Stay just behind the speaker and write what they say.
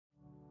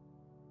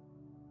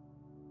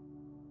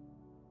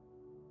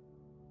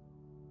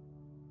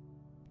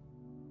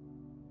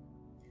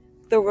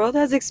The world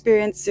has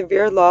experienced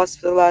severe loss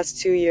for the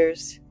last 2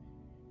 years.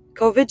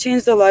 COVID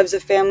changed the lives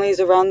of families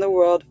around the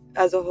world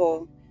as a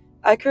whole.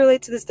 I can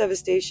relate to this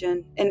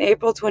devastation. In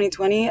April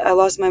 2020, I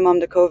lost my mom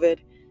to COVID.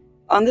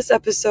 On this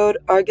episode,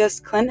 our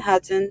guest Clint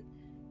Hatton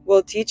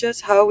will teach us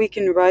how we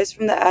can rise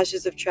from the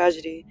ashes of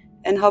tragedy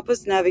and help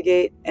us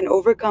navigate and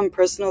overcome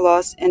personal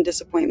loss and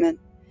disappointment.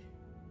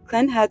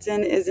 Clint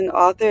Hatton is an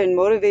author and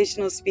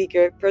motivational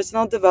speaker,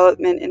 personal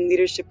development, and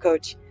leadership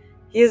coach.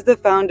 He is the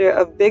founder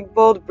of Big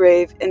Bold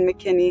Brave in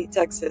McKinney,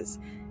 Texas.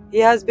 He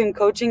has been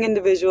coaching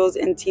individuals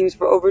and teams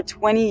for over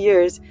 20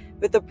 years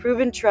with a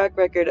proven track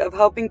record of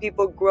helping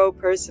people grow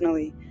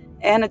personally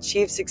and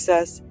achieve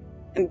success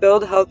and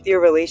build healthier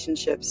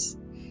relationships.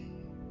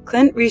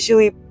 Clint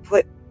recently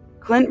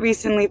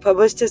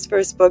published his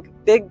first book,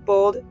 Big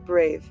Bold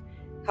Brave: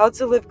 How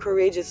to Live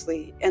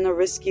Courageously in a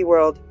Risky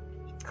World.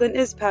 Clint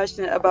is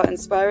passionate about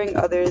inspiring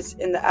others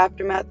in the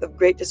aftermath of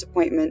great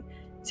disappointment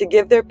to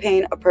give their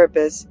pain a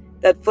purpose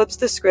that flips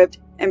the script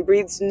and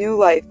breathes new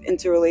life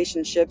into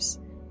relationships,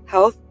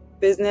 health,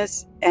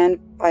 business, and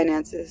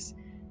finances.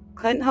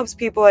 Clint helps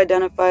people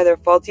identify their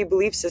faulty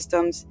belief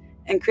systems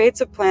and creates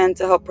a plan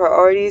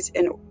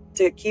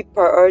to keep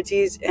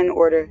priorities in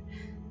order.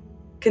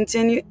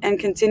 Continue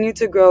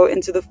to grow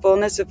into the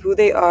fullness of who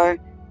they are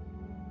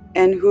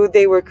and who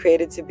they were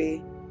created to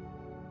be.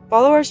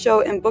 Follow our show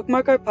and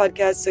bookmark our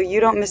podcast so you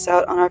don't miss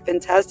out on our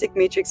fantastic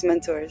Matrix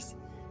mentors.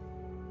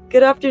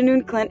 Good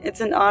afternoon, Clint. It's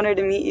an honor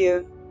to meet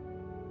you.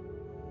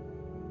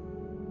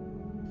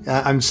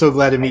 I'm so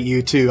glad to meet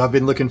you too. I've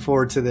been looking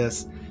forward to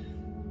this.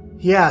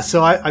 Yeah,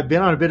 so I've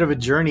been on a bit of a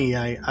journey.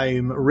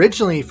 I'm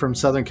originally from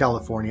Southern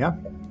California.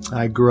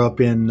 I grew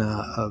up in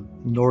a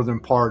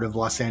northern part of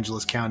Los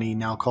Angeles County,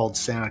 now called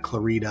Santa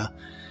Clarita,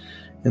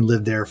 and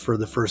lived there for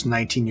the first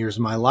 19 years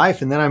of my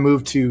life. And then I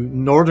moved to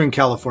Northern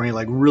California,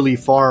 like really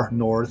far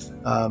north,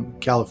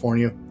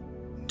 California,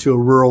 to a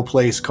rural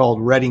place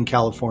called Redding,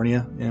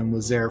 California, and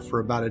was there for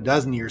about a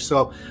dozen years.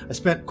 So I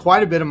spent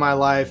quite a bit of my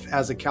life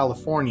as a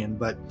Californian,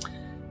 but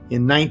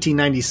in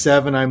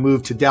 1997, I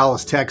moved to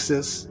Dallas,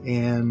 Texas,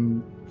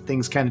 and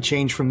things kind of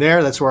changed from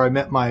there. That's where I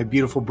met my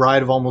beautiful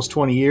bride of almost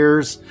 20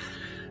 years.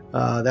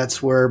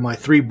 That's where my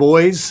 3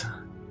 boys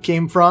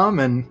came from,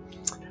 and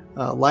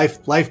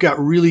life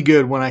got really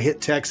good when I hit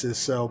Texas.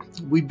 So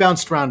we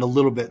bounced around a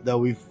little bit, though.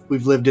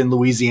 We've lived in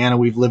Louisiana,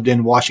 we've lived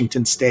in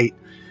Washington State,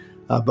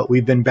 but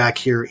we've been back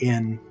here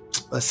in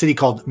a city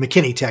called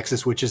McKinney,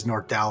 Texas, which is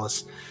North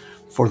Dallas,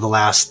 for the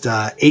last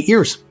 8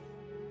 years.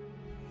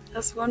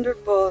 That's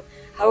wonderful.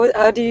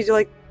 How do you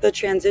do the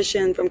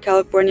transition from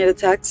California to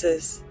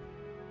Texas?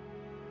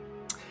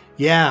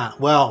 Yeah,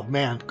 well,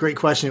 man, great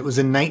question. It was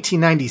in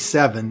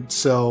 1997,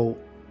 so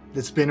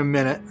it's been a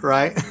minute,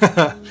 right?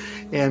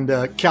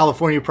 And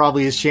California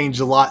probably has changed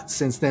a lot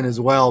since then as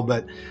well.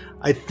 But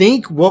I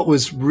think what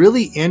was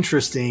really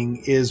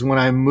interesting is when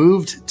I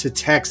moved to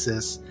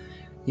Texas,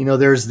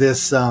 there's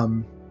this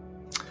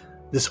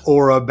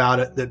aura about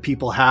it that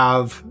people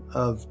have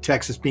of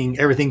Texas being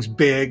everything's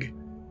big,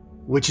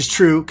 which is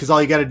true, because all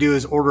you got to do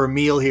is order a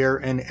meal here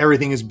and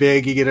everything is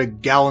big. You get a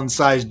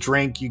gallon-sized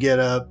drink. You get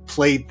a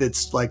plate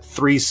that's like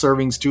 3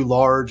 servings too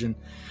large. And,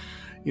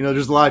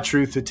 there's a lot of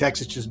truth to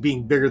Texas just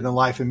being bigger than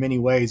life in many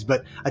ways.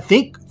 But I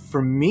think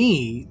for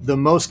me, the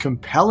most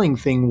compelling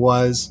thing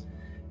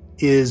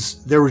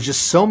is there were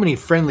just so many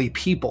friendly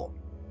people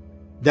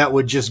that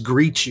would just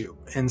greet you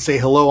and say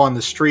hello on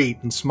the street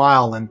and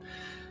smile. And,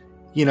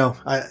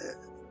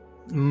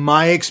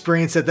 my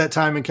experience at that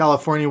time in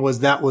California was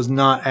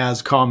not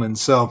as common.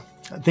 So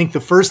I think the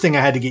first thing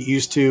I had to get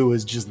used to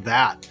was just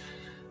that.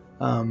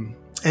 And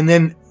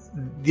then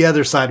the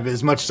other side of it,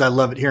 as much as I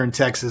love it here in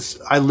Texas,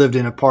 I lived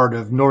in a part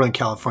of Northern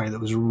California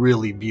that was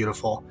really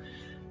beautiful.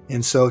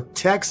 And so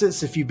Texas,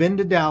 have you been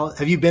to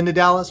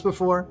Dallas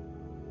before?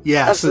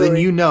 Yeah. Absolutely.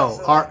 So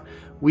then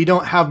we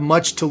don't have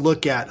much to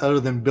look at other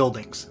than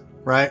buildings,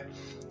 right?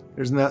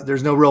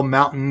 There's no real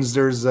mountains.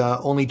 There's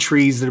only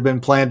trees that have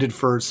been planted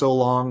for so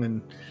long,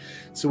 and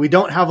so we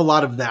don't have a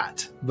lot of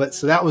that. But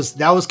so that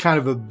was kind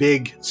of a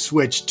big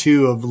switch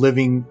too, of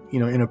living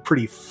in a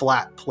pretty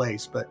flat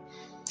place. But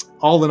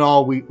all in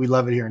all, we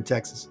love it here in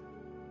Texas.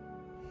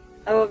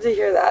 I love to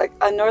hear that.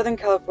 Northern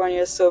California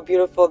is so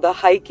beautiful. The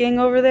hiking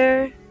over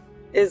there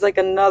is like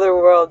another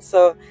world.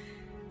 So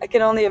I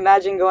can only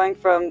imagine going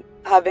from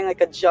having like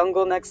a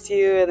jungle next to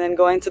you and then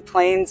going to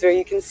plains where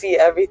you can see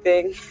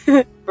everything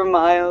for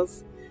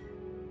miles.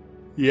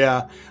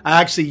 Yeah,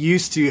 I actually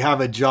used to have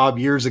a job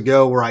years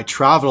ago where I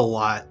traveled a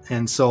lot.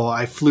 And so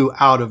I flew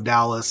out of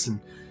Dallas, and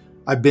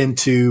I've been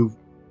to,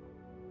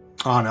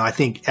 I don't know, I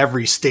think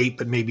every state,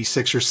 but maybe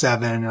 6 or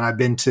 7. And I've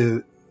been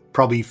to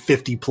probably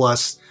 50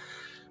 plus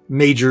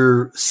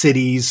major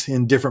cities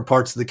in different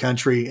parts of the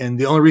country. And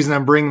the only reason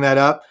I'm bringing that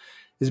up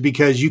is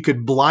because you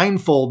could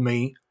blindfold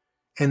me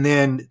and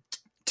then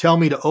tell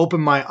me to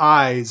open my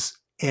eyes,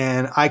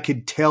 and I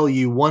could tell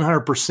you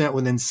 100%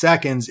 within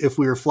seconds if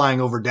we were flying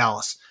over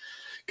Dallas,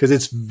 because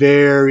it's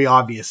very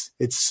obvious.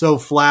 It's so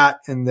flat,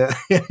 and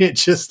it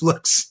just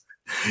looks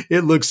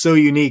so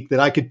unique that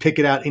I could pick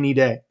it out any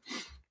day.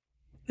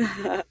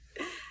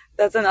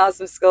 That's an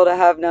awesome skill to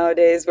have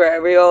nowadays,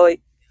 where we all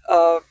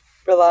uh,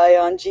 rely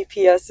on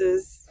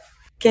GPSs.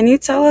 Can you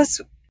tell us?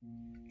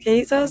 Can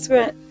you tell us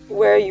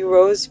where you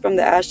rose from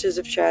the ashes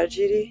of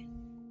tragedy?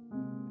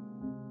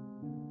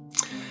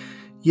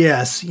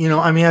 Yes,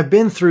 I mean, I've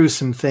been through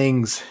some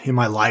things in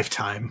my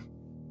lifetime.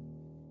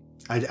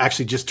 I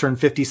actually just turned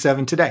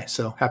 57 today,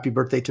 so happy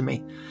birthday to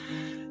me.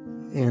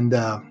 And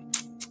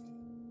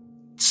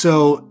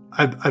so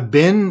I've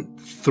been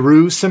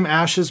through some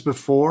ashes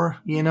before,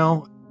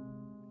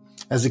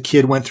 As a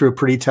kid, went through a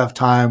pretty tough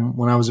time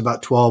when I was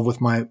about 12 with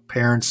my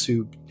parents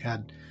who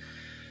had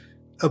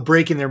a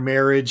break in their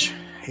marriage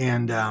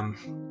and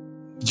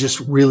just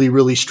really,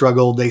 really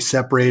struggled. They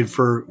separated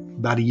for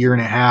about a year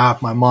and a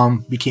half. My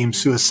mom became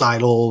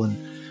suicidal,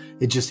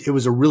 and it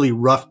was a really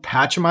rough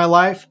patch in my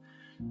life.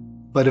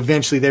 But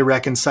eventually they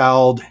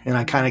reconciled, and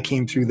I kind of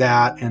came through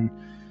that. And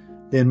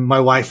then my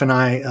wife and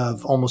I,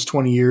 of almost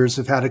 20 years,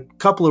 have had a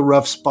couple of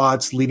rough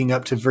spots leading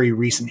up to very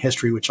recent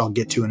history, which I'll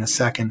get to in a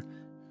second,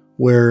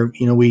 where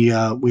we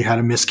had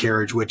a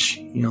miscarriage,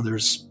 which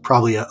there's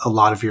probably a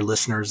lot of your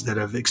listeners that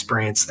have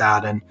experienced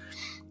that. And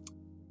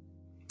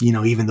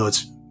even though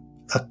it's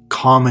a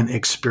common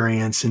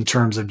experience in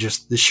terms of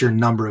just the sheer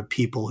number of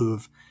people who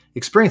have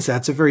experienced that,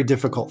 it's a very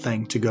difficult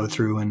thing to go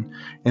through, and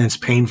it's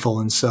painful.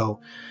 And so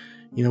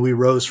we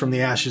rose from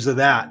the ashes of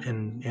that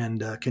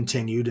and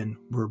continued, and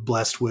were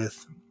blessed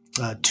with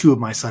two of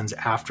my sons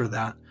after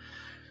that.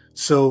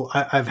 So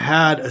I've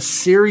had a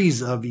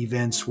series of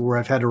events where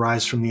I've had to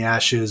rise from the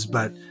ashes,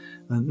 but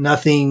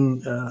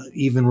nothing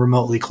even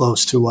remotely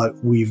close to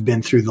what we've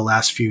been through the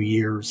last few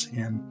years.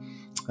 And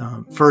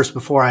first,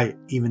 before I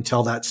even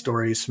tell that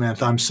story,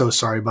 Samantha, I'm so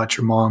sorry about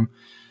your mom.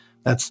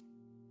 That's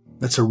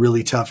a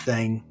really tough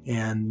thing,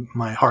 and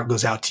my heart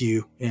goes out to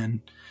you. And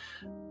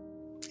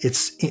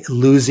it's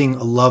losing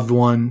a loved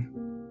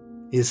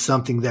one is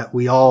something that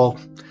we all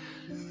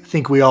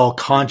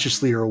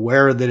consciously are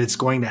aware that it's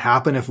going to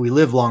happen if we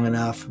live long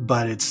enough,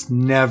 but it's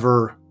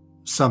never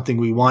something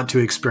we want to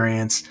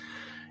experience.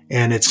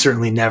 And it's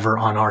certainly never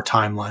on our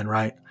timeline,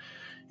 right?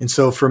 And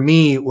so for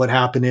me, what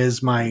happened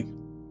is my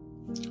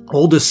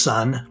oldest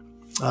son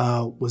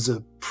was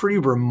a pretty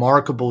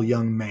remarkable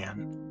young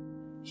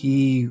man.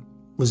 He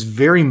was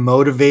very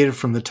motivated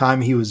from the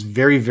time he was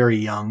very, very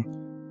young.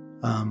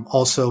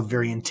 Also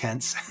very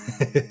intense.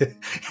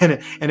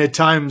 and at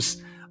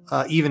times,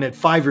 even at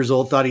 5 years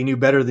old, thought he knew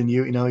better than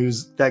you. He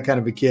was that kind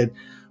of a kid.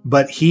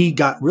 But he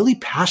got really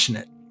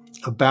passionate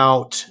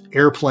about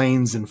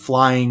airplanes and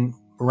flying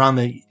around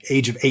the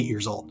age of 8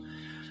 years old.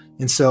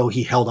 And so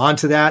he held on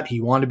to that. He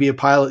wanted to be a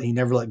pilot. He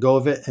never let go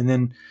of it. And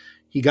then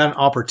he got an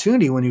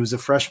opportunity when he was a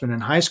freshman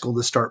in high school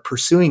to start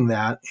pursuing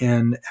that.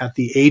 And at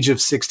the age of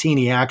 16,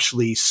 he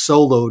actually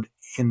soloed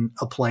in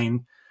a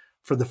plane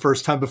for the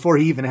first time before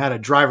he even had a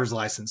driver's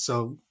license.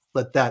 So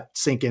let that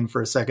sink in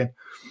for a second.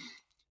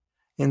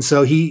 And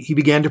so he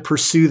began to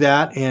pursue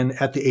that. And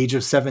at the age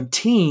of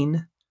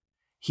 17,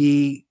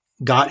 he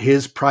got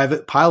his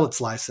private pilot's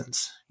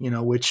license,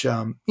 which,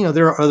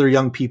 there are other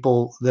young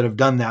people that have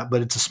done that,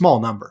 but it's a small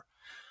number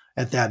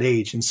at that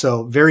age. And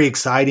so very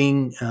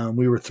exciting.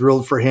 We were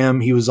thrilled for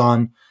him. He was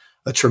on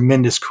a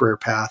tremendous career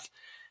path.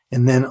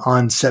 And then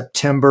on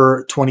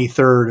September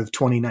 23rd of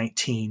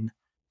 2019,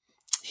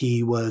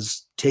 he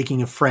was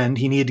taking a friend.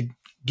 He needed to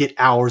get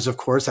hours, of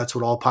course. That's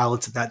what all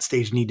pilots at that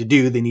stage need to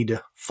do. They need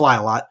to fly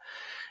a lot.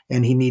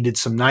 And he needed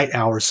some night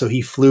hours. So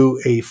he flew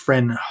a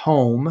friend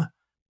home,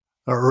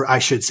 or I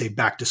should say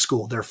back to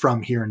school. They're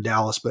from here in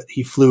Dallas, but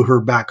he flew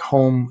her back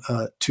home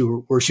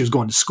to where she was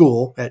going to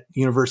school at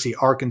University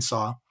of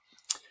Arkansas.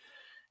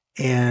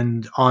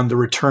 And on the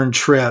return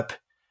trip,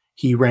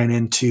 he ran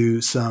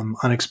into some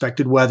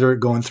unexpected weather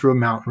going through a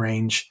mountain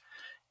range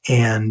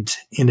and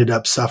ended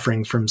up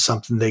suffering from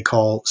something they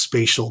call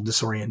spatial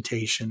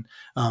disorientation.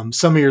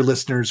 Some of your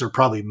listeners, or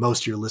probably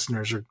most of your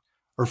listeners,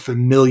 are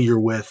familiar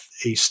with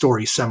a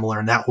story similar,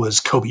 and that was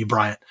Kobe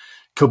Bryant.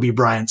 Kobe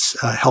Bryant's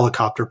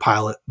helicopter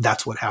pilot,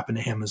 that's what happened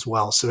to him as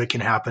well. So it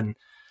can happen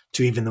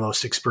to even the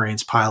most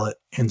experienced pilot.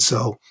 And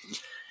so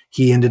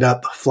he ended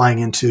up flying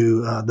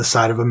into the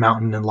side of a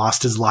mountain and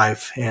lost his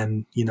life.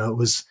 And, it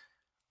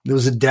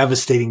was a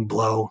devastating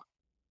blow.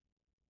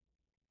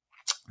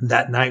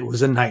 That night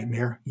was a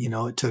nightmare.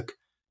 It took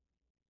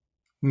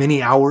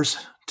many hours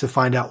to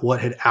find out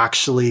what had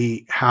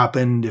actually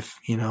happened. If,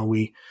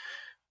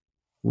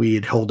 we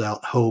had held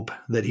out hope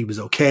that he was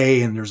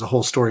okay. And there's a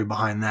whole story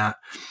behind that.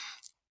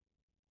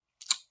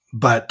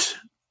 But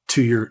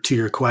to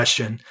your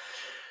question,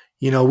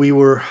 we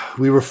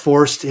were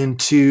forced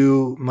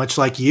into, much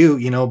like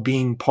you,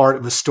 being part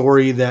of a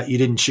story that you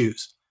didn't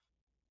choose.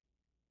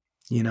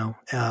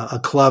 A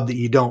club that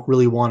you don't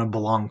really want to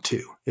belong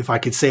to, if I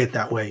could say it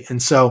that way.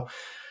 And so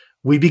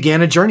we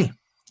began a journey.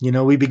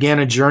 We began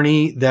a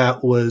journey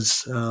that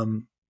was,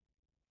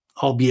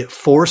 albeit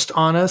forced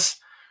on us,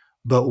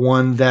 but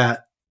one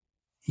that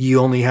you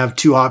only have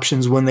two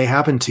options when they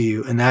happen to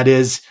you. And that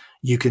is,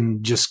 you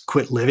can just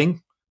quit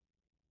living.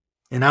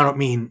 And I don't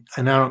mean,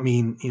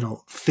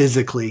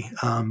 physically,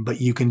 but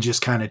you can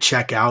just kind of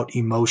check out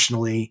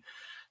emotionally,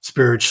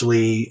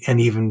 spiritually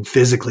and even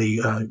physically.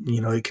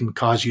 It can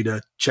cause you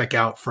to check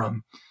out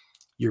from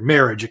your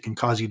marriage. It can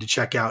cause you to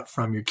check out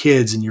from your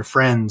kids and your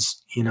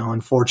friends.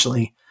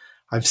 Unfortunately,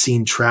 I've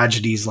seen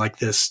tragedies like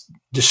this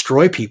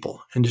destroy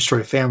people and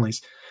destroy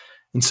families.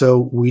 And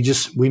so we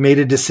made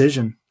a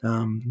decision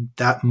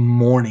that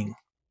morning,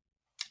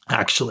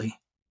 actually,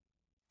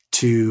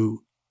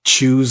 to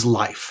choose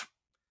life.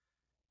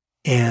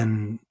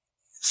 And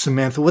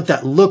Samantha, what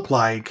that looked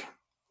like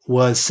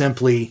was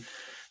simply,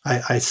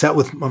 I sat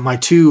with my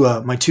two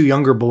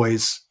younger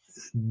boys.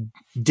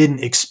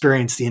 Didn't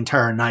experience the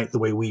entire night the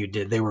way we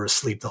did. They were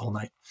asleep the whole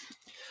night.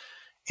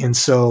 And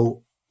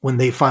so when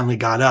they finally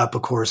got up,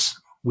 of course,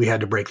 we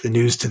had to break the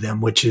news to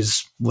them, which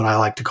is what I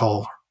like to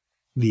call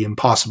the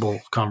impossible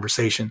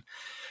conversation.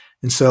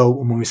 And so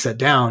when we sat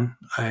down,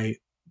 I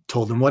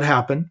told them what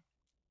happened.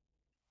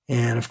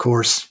 And of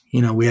course,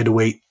 we had to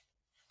wait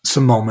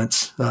some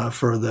moments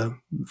for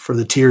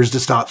the tears to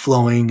stop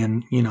flowing,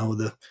 and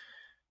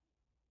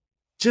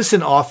just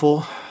an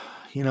awful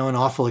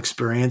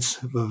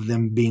experience of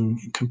them being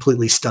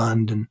completely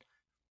stunned. And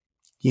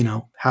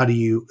how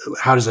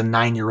does a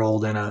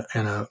 9-year-old and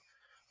a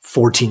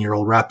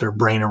 14-year-old wrap their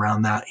brain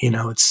around that?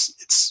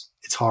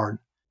 It's hard.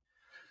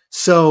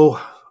 So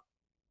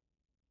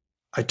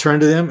I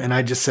turned to them and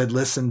I just said,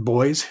 listen,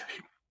 boys,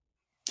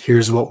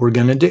 here's what we're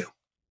going to do.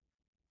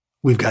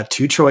 We've got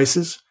two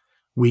choices.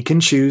 We can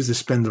choose to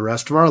spend the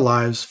rest of our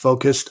lives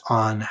focused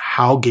on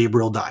how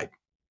Gabriel died,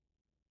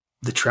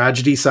 the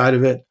tragedy side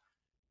of it.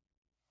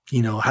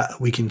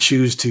 We can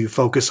choose to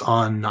focus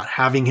on not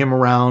having him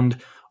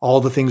around,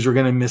 all the things we're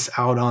going to miss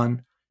out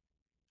on,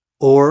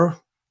 or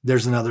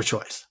there's another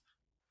choice.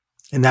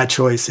 And that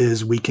choice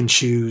is we can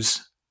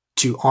choose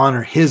to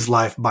honor his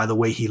life by the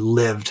way he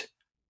lived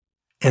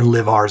and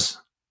live ours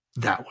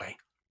that way.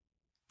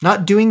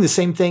 Not doing the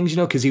same things,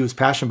 because he was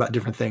passionate about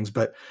different things,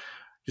 but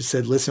just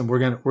said, listen, we're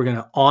going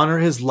to honor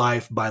his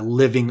life by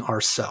living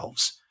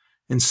ourselves.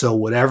 And so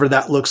whatever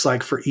that looks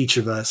like for each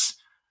of us,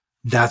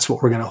 that's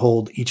what we're going to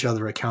hold each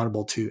other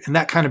accountable to. And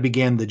that kind of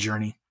began the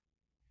journey.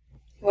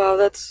 Wow,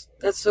 that's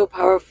so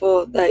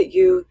powerful that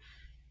you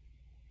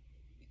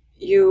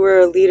were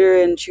a leader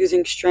in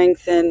choosing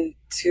strength and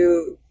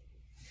to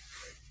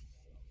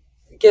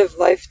give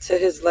life to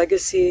his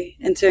legacy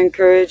and to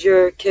encourage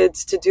your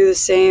kids to do the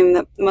same.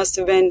 That must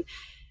have been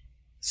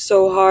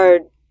so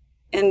hard.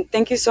 And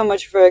thank you so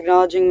much for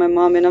acknowledging my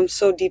mom. And I'm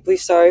so deeply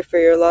sorry for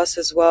your loss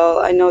as well.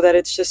 I know that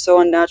it's just so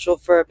unnatural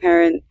for a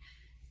parent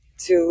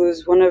to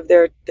lose one of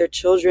their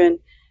children.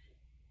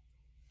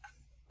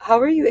 How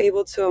were you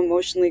able to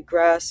emotionally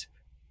grasp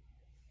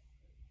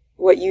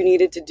what you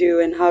needed to do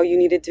and how you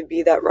needed to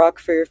be that rock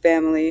for your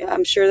family?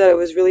 I'm sure that it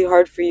was really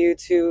hard for you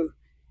to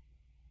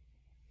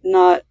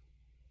not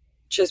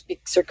just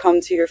succumb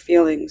to your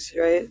feelings,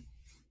 right?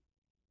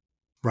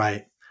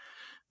 Right.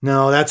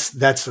 No,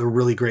 that's a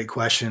really great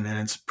question, and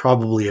it's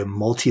probably a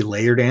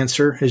multi-layered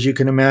answer, as you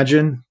can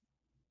imagine.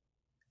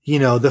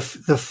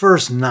 The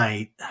first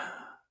night,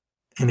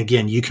 and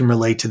again, you can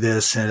relate to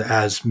this,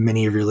 as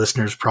many of your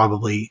listeners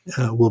probably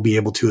will be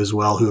able to as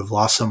well, who have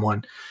lost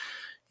someone.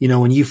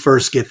 When you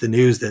first get the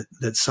news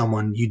that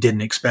someone you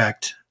didn't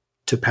expect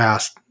to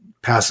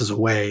passes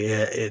away,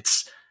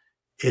 it's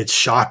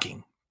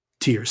shocking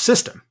to your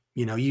system.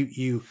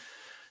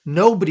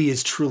 Nobody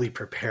is truly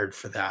prepared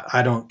for that.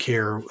 I don't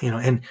care,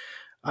 and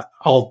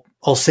I'll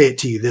say it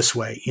to you this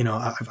way.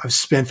 I've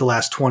spent the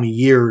last 20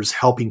 years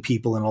helping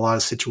people in a lot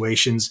of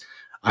situations.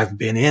 I've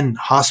been in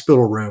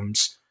hospital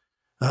rooms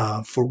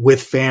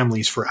with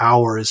families for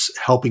hours,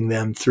 helping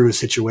them through a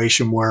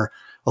situation where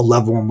a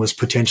loved one was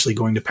potentially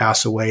going to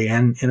pass away,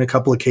 and in a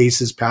couple of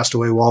cases passed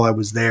away while I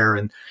was there.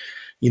 And,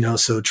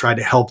 so try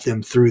to help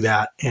them through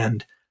that.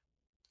 And,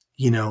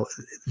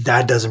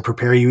 that doesn't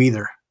prepare you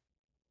either.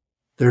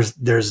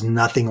 There's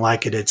nothing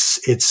like it.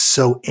 It's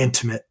so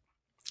intimate.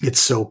 It's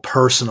so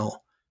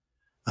personal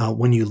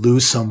when you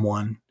lose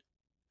someone.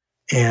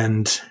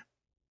 And,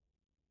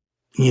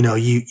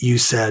 you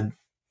said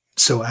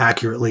so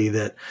accurately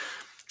that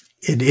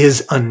it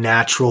is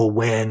unnatural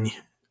when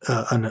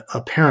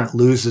a parent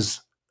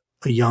loses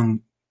a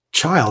young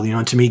child.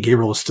 And to me,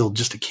 Gabriel was still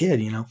just a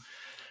kid,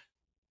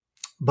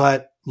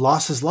 but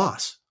loss is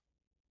loss.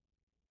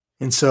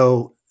 And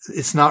so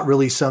it's not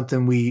really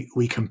something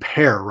we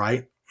compare,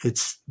 right?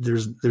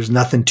 There's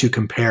nothing to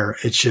compare.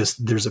 It's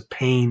just there's a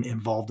pain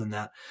involved in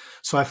that.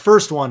 So I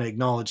first want to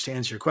acknowledge, to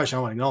answer your question,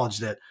 I want to acknowledge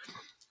that,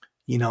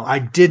 I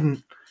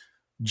didn't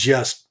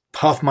just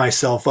puff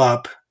myself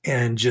up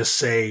and just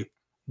say,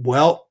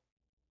 well,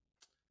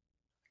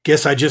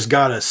 guess I just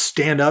got to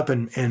stand up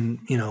and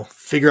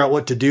figure out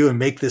what to do and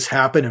make this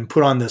happen and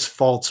put on this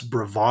false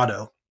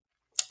bravado.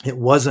 It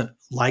wasn't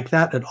like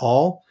that at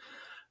all.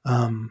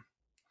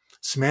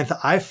 Samantha,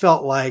 I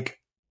felt like,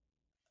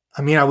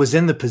 I was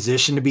in the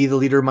position to be the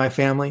leader of my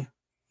family,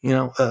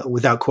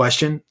 without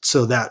question.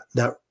 So that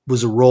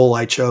was a role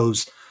I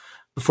chose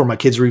before my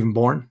kids were even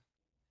born.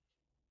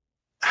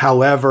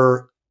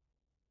 However,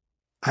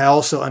 I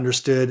also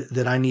understood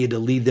that I needed to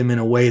lead them in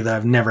a way that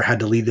I've never had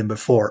to lead them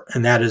before.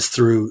 And that is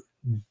through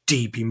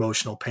deep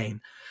emotional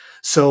pain.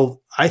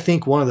 So I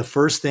think one of the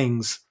first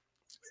things,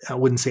 I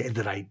wouldn't say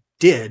that I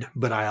did,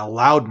 but I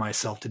allowed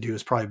myself to do,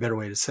 is probably a better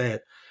way to say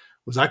it,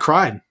 was I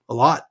cried a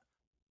lot.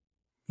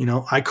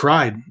 I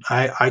cried.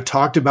 I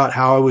talked about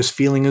how I was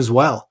feeling as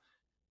well.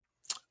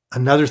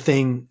 Another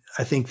thing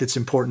I think that's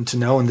important to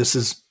know, and this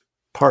is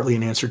partly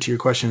an answer to your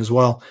question as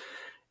well,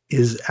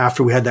 is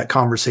after we had that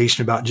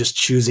conversation about just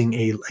choosing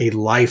a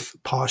life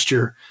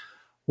posture,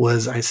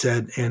 was I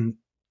said, and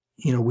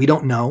we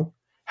don't know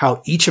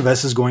how each of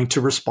us is going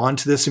to respond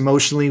to this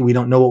emotionally. We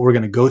don't know what we're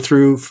going to go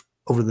through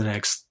over the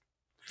next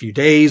few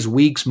days,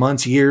 weeks,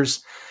 months,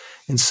 years.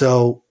 And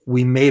so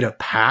we made a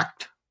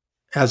pact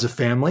as a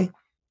family.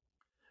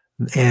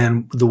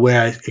 And the way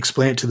I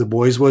explained it to the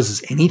boys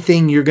is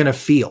anything you're going to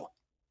feel,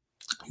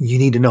 you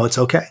need to know it's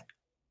okay.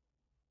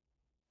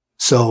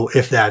 So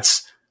if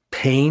that's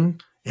pain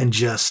and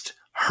just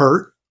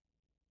hurt,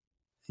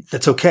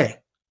 that's okay.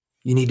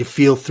 You need to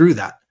feel through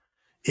that.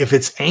 If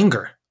it's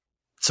anger,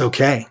 it's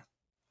okay.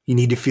 You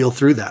need to feel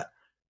through that.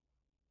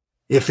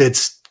 If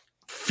it's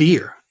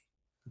fear,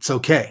 it's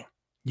okay.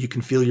 You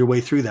can feel your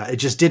way through that. It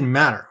just didn't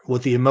matter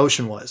what the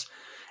emotion was.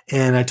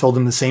 And I told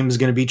them the same is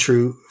going to be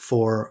true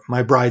for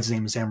my bride's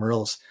name is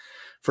Amaryllis,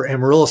 for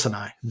Amaryllis and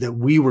I, that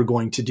we were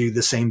going to do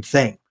the same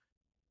thing.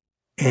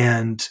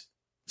 And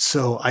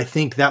so I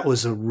think that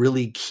was a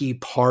really key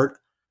part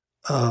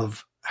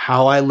of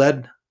how I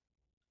led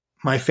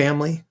my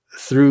family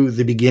through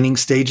the beginning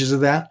stages of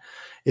that,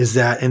 is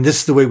that, and this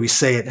is the way we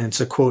say it, and it's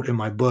a quote in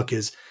my book,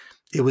 is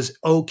it was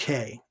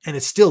okay. And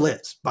it still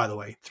is, by the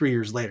way, 3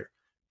 years later.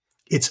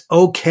 It's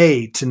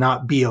okay to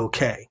not be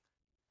okay.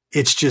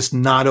 It's just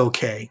not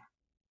okay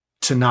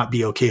to not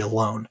be okay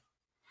alone.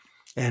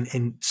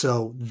 And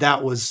so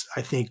that was,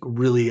 I think,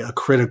 really a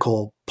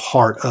critical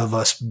part of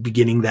us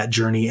beginning that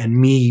journey, and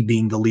me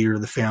being the leader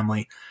of the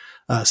family,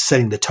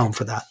 setting the tone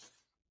for that.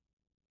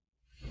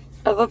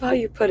 I love how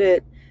you put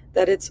it,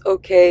 that it's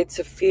okay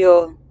to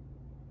feel,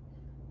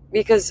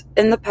 because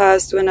in the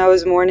past when I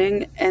was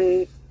mourning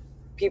and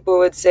people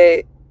would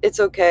say it's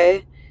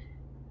okay,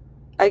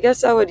 I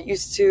guess I would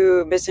used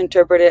to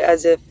misinterpret it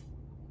as if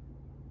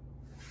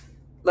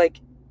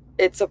like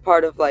it's a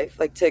part of life,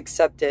 like to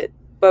accept it.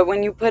 But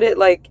when you put it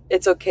like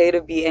it's okay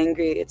to be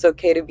angry, it's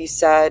okay to be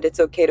sad, it's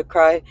okay to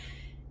cry,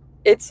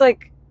 it's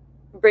like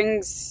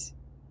brings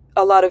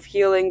a lot of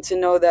healing to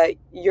know that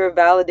you're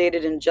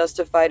validated and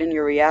justified in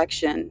your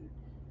reaction.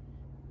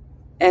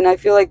 And I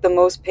feel like the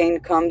most pain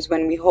comes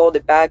when we hold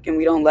it back and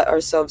we don't let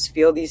ourselves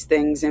feel these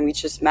things and we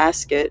just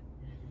mask it.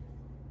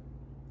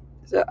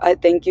 So I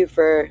thank you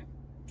for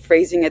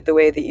phrasing it the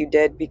way that you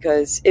did,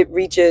 because it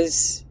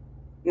reaches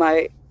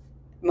my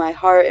my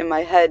heart and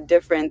my head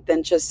different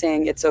than just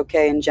saying it's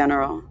okay in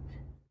general.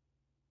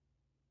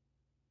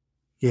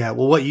 Yeah,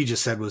 well, what you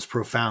just said was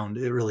profound.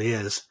 It really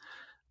is.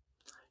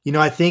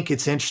 I think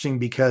it's interesting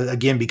because,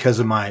 again, because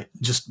of my,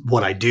 just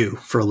what I do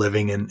for a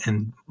living,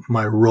 and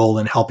my role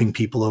in helping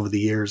people over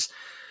the years,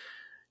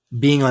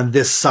 being on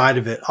this side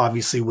of it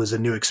obviously was a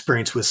new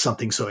experience with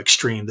something so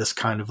extreme, this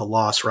kind of a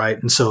loss.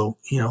 Right. And so,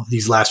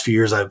 these last few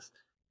years,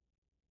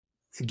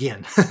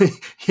 again,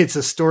 it's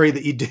a story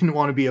that you didn't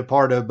want to be a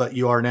part of, but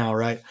you are now.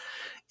 Right.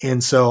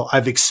 And so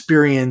I've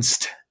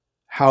experienced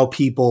how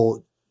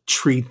people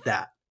treat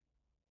that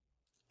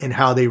and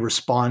how they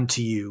respond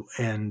to you.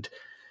 And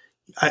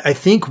I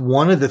think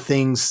one of the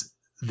things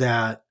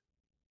that,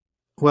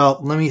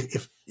 well,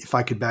 if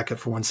I could back up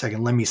for 1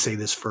 second, let me say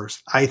this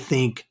first. I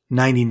think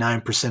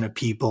 99% of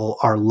people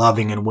are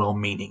loving and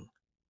well-meaning.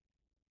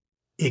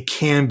 It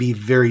can be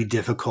very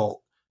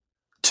difficult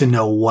to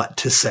know what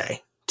to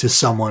say to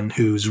someone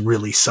who's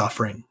really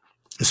suffering,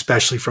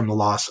 especially from the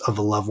loss of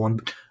a loved one,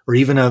 or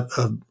even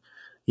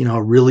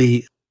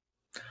really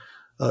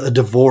a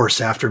divorce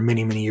after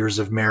many, many years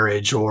of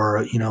marriage,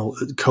 or,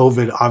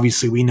 COVID.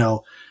 Obviously, we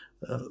know,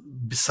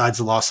 besides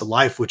the loss of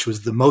life, which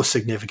was the most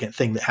significant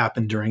thing that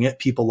happened during it,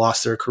 people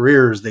lost their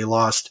careers, they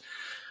lost,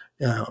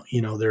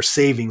 their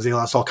savings, they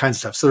lost all kinds of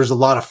stuff. So there's a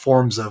lot of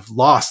forms of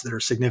loss that are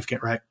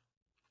significant, right?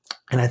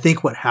 And I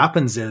think what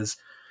happens is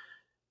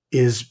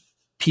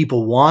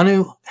people want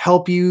to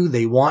help you,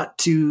 they want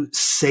to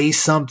say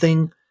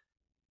something,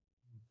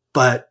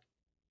 but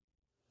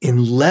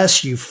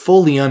unless you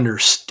fully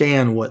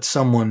understand what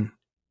someone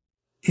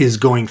is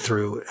going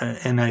through,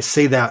 and I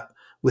say that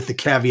with the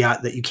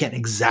caveat that you can't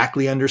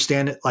exactly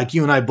understand it. Like,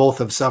 you and I both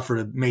have suffered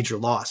a major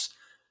loss,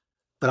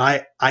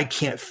 but I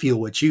can't feel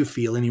what you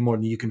feel any more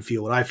than you can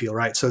feel what I feel,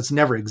 right? So it's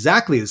never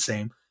exactly the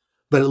same,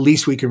 but at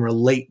least we can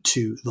relate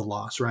to the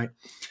loss, right?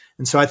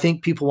 And so I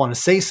think people want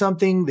to say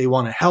something, they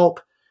want to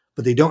help,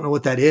 but they don't know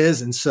what that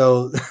is. And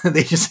so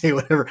they just say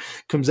whatever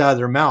comes out of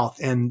their mouth.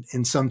 And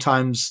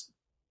sometimes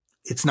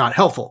it's not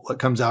helpful what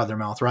comes out of their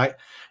mouth, right?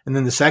 And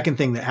then the second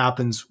thing that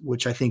happens,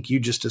 which I think you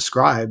just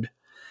described,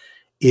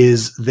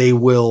 is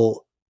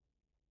they'll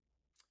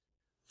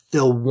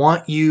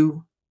want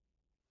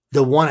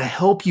to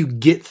help you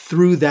get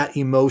through that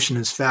emotion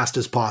as fast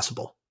as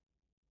possible.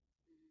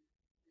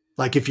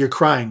 Like if you're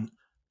crying,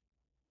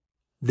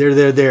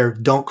 there,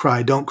 don't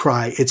cry,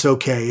 it's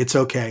okay, it's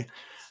okay.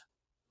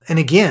 And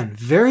again,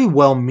 very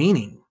well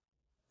meaning,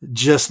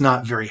 just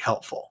not very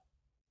helpful,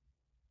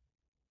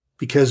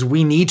 because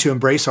we need to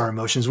embrace our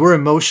emotions. We're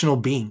emotional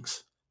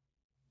beings.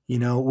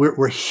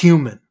 We're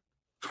human.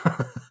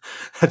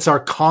 That's our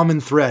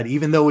common thread,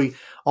 even though we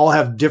all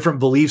have different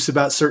beliefs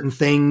about certain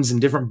things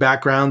and different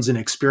backgrounds and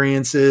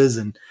experiences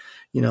and,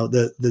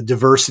 the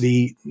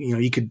diversity,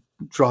 you could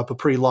draw up a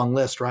pretty long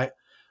list, right?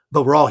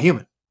 But we're all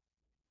human.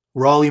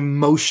 We're all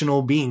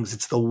emotional beings.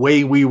 It's the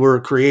way we were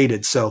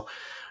created. So,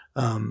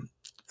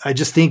 I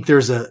just think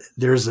there's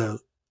a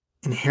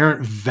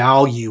inherent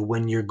value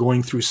when you're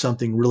going through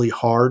something really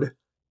hard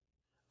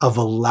of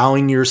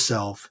allowing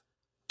yourself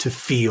to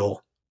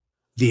feel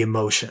the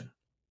emotion.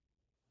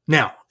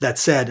 Now, that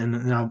said,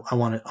 and I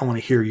want to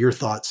hear your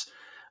thoughts.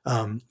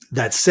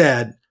 That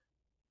said,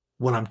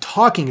 what I'm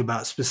talking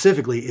about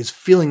specifically is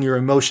feeling your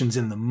emotions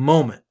in the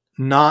moment,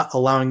 not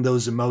allowing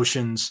those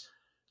emotions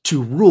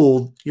to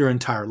rule your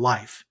entire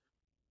life.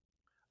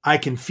 I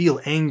can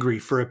feel angry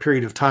for a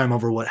period of time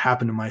over what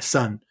happened to my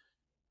son.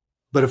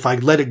 But if I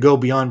let it go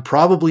beyond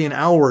probably an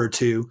hour or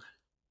two,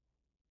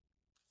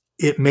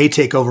 it may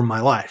take over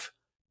my life.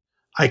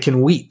 I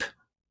can weep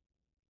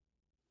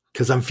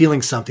because I'm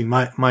feeling something.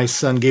 My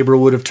son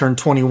Gabriel would have turned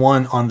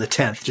 21 on the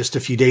 10th, just a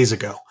few days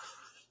ago.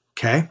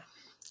 Okay.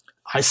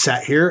 I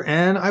sat here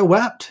and I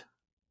wept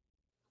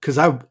because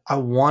I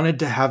wanted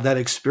to have that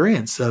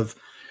experience of,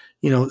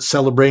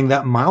 celebrating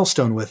that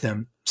milestone with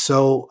him.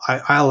 So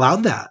I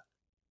allowed that.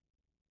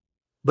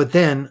 But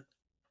then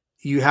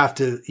you have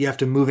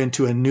to move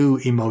into a new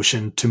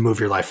emotion to move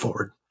your life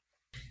forward.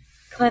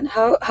 Clint,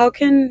 how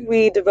can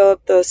we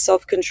develop the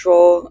self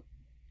control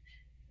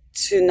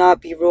to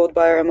not be ruled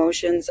by our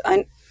emotions?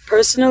 I'm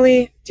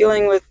personally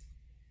dealing with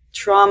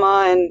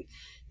trauma and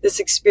this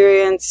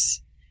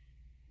experience.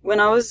 When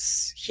I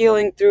was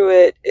healing through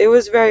it, it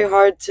was very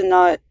hard to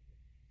not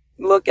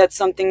look at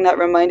something that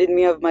reminded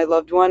me of my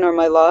loved one or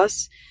my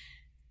loss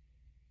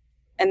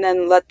and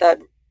then let that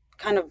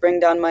kind of bring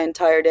down my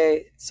entire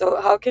day.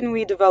 So, how can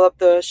we develop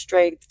the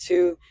strength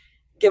to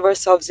give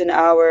ourselves an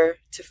hour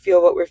to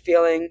feel what we're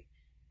feeling,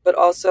 but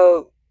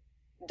also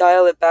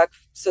dial it back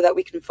so that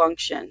we can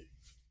function?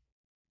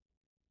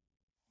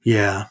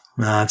 Yeah,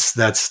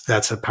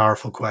 that's a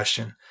powerful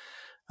question.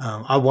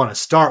 I want to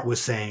start with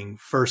saying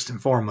first and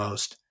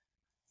foremost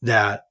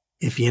that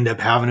if you end up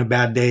having a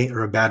bad day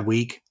or a bad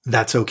week,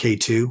 that's okay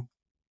too.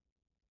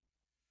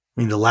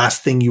 I mean, the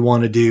last thing you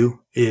want to do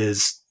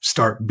is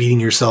start beating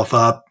yourself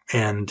up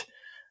and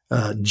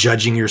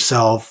judging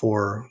yourself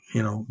or,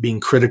 being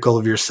critical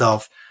of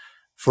yourself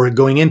for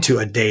going into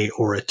a day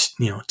or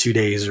 2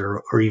 days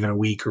or even a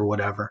week or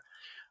whatever.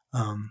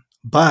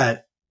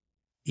 But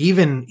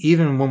even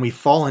when we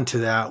fall into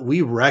that,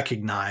 we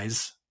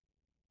recognize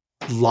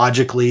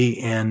logically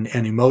and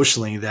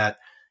emotionally that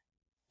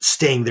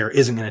staying there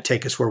isn't going to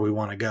take us where we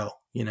want to go.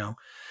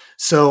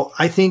 So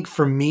I think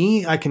for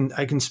me, I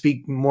can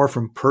speak more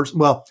from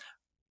well,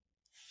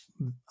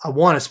 I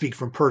want to speak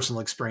from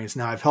personal experience.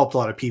 Now I've helped a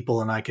lot of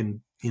people and I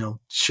can,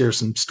 share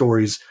some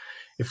stories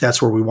if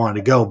that's where we wanted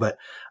to go. But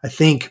I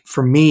think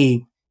for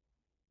me,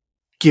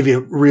 give you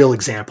a real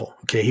example.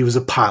 Okay. He was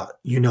a pilot.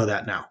 You know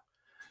that now.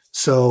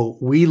 So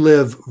we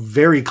live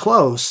very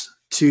close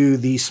to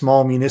the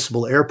small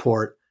municipal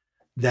airport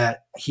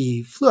that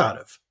he flew out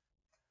of.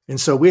 And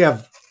so we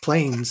have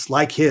planes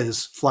like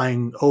his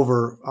flying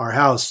over our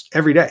house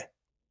every day.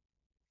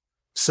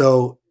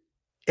 So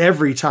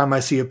every time I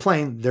see a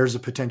plane, there's a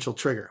potential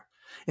trigger.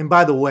 And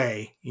by the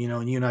way,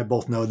 and you and I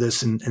both know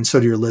this, and so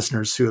do your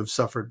listeners who have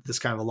suffered this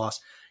kind of a loss,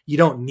 you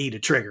don't need a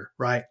trigger,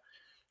 right?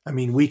 I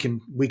mean, we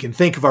can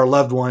think of our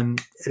loved one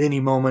at any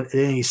moment, at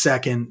any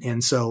second.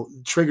 And so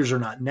triggers are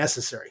not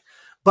necessary,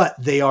 but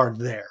they are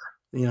there,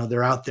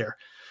 they're out there.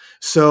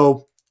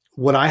 So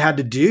what I had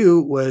to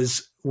do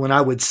was when I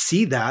would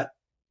see that,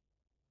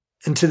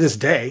 and to this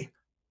day,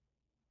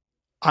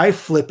 I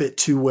flip it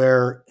to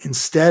where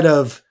instead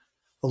of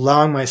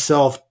allowing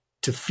myself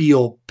to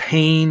feel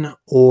pain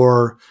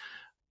or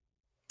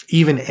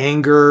even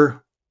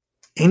anger,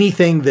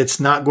 anything that's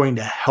not going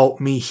to help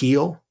me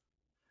heal,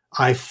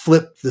 I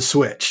flip the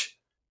switch.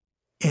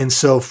 And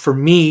so for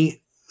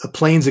me, a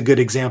plane's a good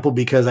example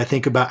because I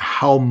think about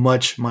how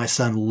much my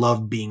son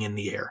loved being in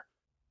the air.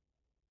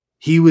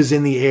 He was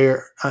in the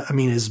air, I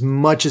mean, as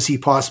much as he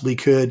possibly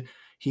could.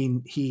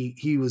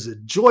 He was a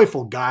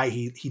joyful guy.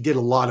 He did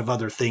a lot of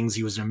other things.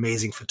 He was an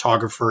amazing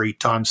photographer. He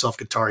taught himself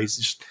guitar.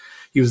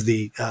 He was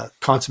the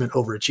consummate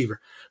overachiever,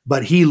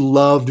 but he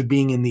loved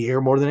being in the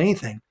air more than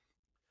anything.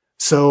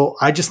 So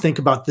I just think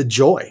about the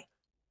joy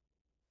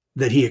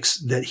that he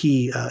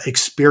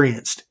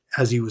experienced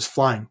as he was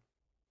flying.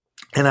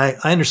 And I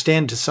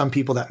understand to some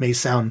people that may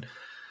sound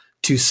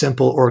too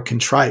simple or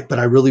contrite, but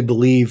I really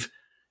believe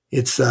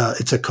it's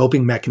a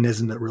coping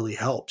mechanism that really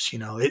helps.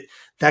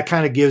 That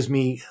kind of gives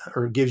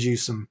you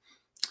some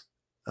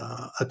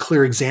a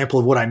clear example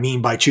of what I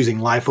mean by choosing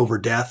life over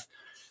death.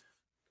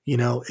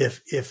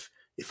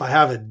 If I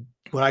have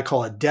what I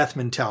call a death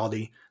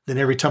mentality, then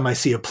every time I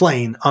see a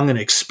plane, I'm going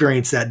to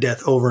experience that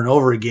death over and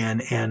over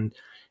again and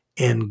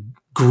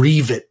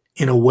grieve it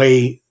in a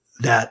way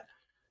that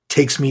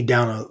takes me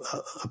down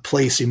a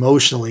place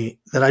emotionally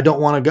that I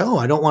don't want to go.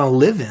 I don't want to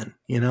live in,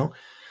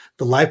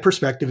 The life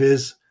perspective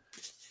is,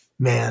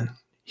 man,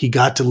 he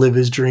got to live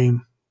his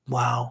dream.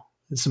 Wow.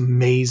 It's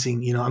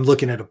amazing. I'm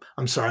looking at him.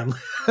 I'm sorry.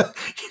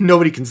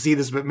 Nobody can see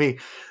this but me.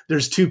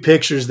 There's 2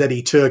 pictures that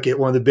he took at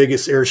one of the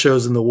biggest air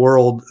shows in the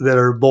world that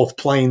are both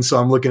planes. So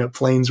I'm looking at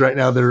planes right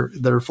now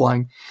that are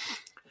flying.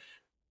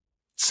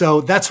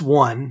 So that's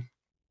one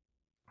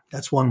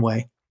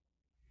way.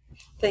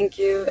 Thank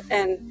you.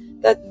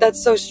 And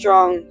that's so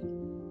strong.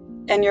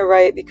 And you're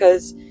right,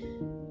 because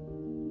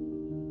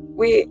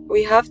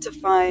we have to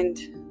find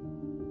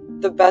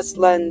the best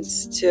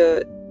lens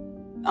to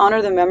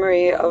honor the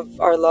memory of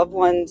our loved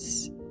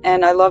ones.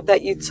 And I love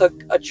that you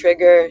took a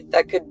trigger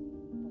that could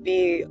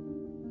be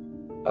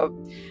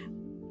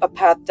a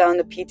path down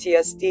to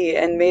PTSD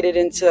and made it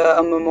into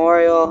a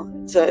memorial,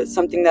 to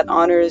something that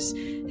honors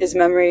his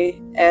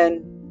memory.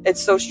 And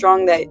it's so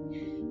strong that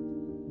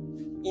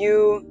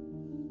you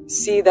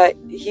see that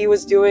he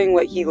was doing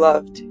what he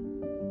loved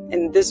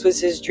and this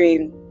was his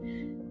dream.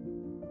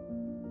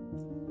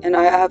 And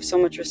I have so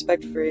much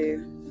respect for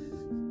you.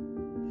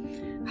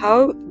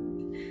 How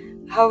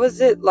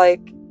was it like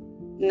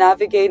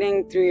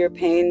navigating through your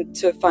pain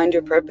to find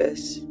your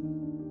purpose?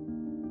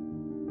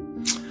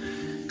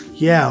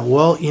 Yeah,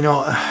 well,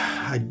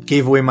 I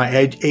gave away my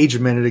age a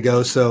minute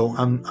ago, so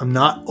I'm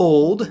not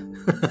old,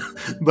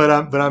 but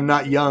I'm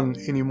not young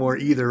anymore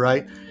either,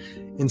 right?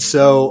 And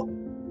so,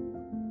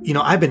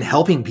 I've been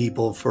helping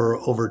people for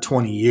over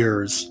 20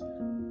 years.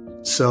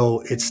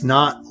 So it's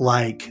not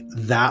like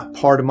that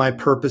part of my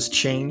purpose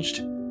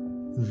changed.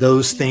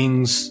 Those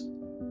things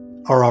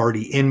are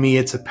already in me.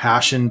 It's a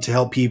passion to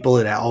help people.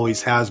 It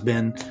always has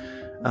been.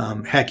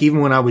 Heck,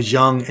 even when I was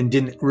young and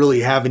didn't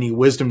really have any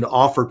wisdom to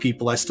offer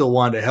people, I still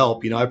wanted to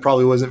help. I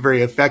probably wasn't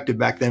very effective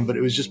back then, but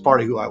it was just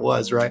part of who I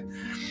was, right?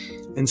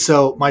 And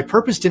so my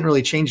purpose didn't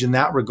really change in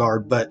that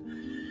regard. But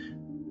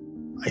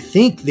I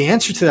think the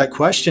answer to that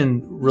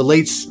question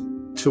relates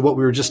to what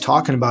we were just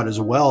talking about as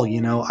well.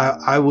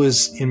 I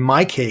was, in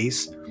my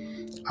case,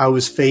 I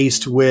was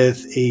faced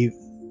with a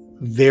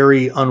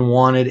very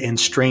unwanted and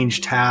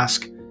strange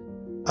task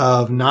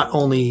of not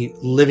only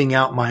living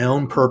out my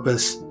own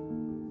purpose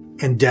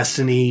and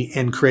destiny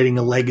and creating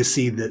a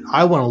legacy that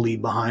I want to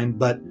leave behind,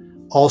 but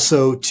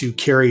also to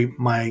carry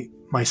my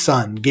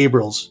son,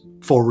 Gabriel's,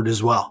 forward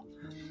as well.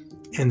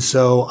 And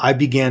so I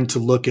began to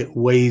look at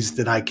ways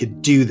that I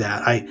could do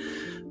that.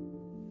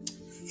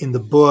 In the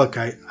book,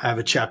 I have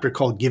a chapter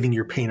called Giving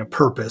Your Pain a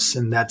Purpose.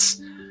 And that's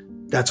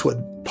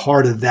what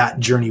part of that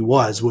journey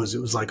was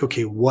it was like,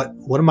 okay, what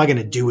am I going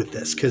to do with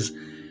this? Because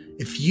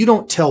if you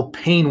don't tell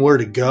pain where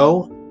to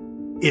go,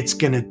 it's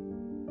going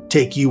to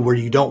take you where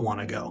you don't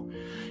want to go.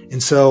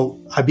 And so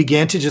I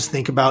began to just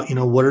think about,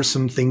 what are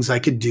some things I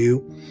could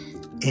do?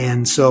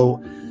 And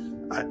so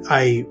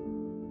I'm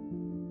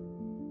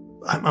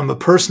a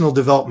personal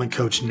development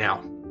coach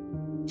now.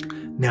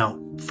 Now,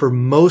 for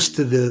most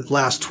of the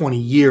last 20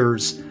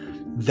 years,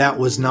 that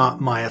was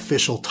not my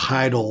official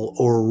title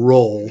or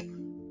role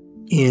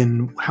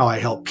in how I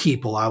help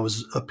people. I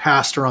was a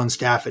pastor on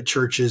staff at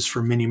churches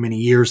for many, many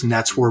years, and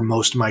that's where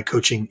most of my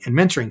coaching and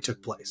mentoring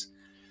took place.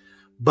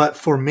 But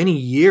for many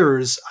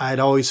years, I'd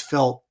always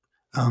felt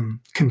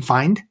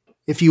confined,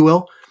 if you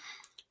will,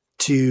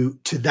 to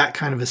that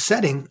kind of a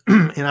setting.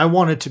 And I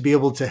wanted to be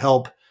able to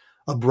help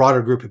a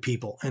broader group of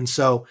people. And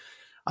so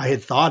I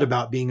had thought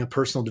about being a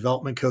personal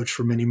development coach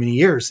for many, many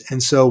years.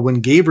 And so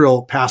when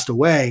Gabriel passed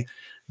away,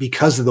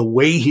 because of the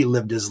way he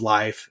lived his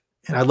life,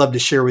 and I'd love to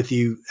share with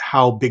you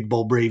how Big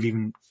Bold Brave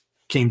even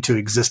came to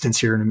existence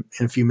here in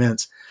a few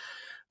minutes.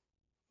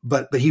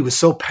 But he was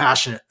so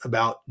passionate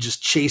about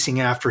just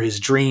chasing after his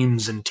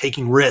dreams and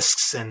taking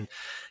risks and,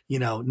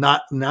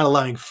 not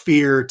allowing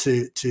fear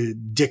to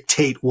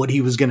dictate what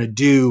he was going to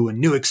do and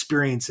new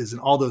experiences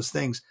and all those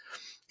things.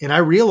 And I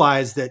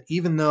realized that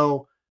even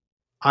though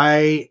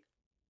I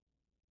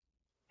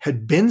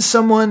had been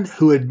someone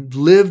who had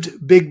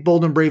lived big,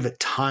 bold, and brave at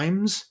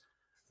times,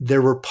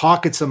 there were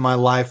pockets of my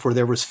life where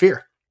there was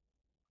fear.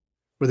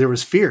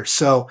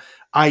 So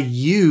I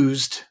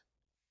used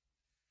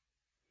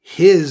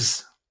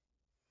his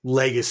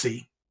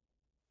legacy,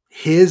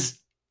 his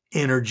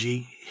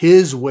energy,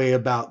 his way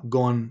about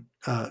going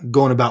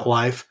about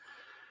life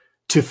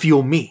to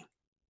fuel me.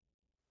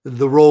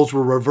 The roles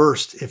were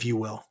reversed, if you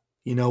will.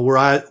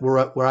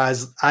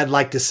 Whereas I'd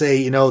like to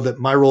say, that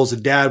my role as a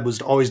dad was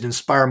to always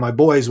inspire my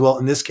boys. Well,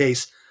 in this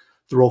case,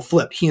 the role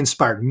flipped. He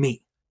inspired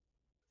me.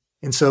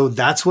 And so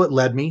that's what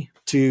led me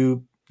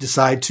to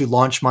decide to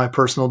launch my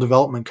personal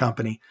development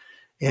company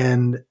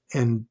and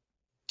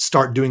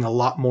start doing a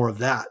lot more of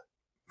that.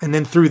 And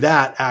then through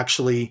that,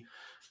 actually,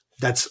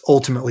 that's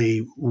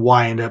ultimately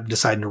why I ended up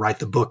deciding to write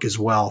the book as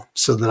well,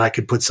 so that I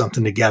could put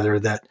something together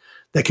that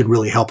could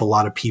really help a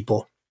lot of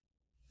people.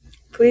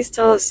 Please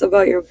tell us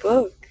about your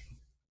book.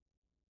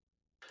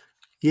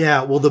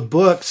 Yeah, well, the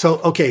book. So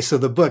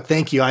the book,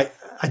 thank you. I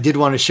did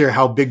want to share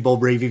how Big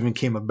Bold Brave even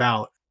came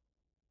about.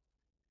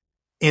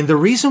 And the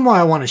reason why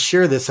I want to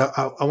share this,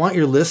 I want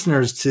your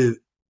listeners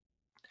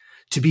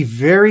to to be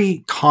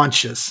very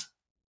conscious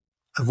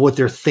of what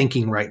they're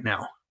thinking right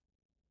now.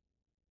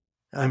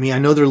 I mean, I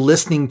know they're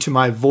listening to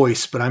my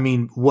voice, but I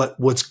mean,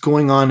 what's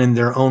going on in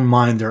their own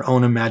mind, their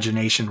own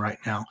imagination right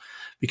now?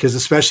 Because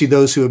especially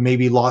those who have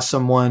maybe lost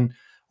someone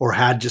or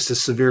had just a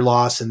severe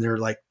loss, and they're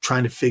like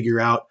trying to figure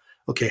out,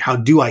 okay, how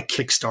do I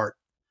kickstart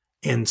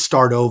and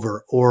start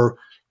over? Or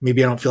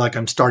maybe I don't feel like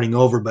I'm starting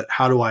over, but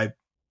how do I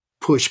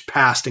push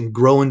past and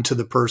grow into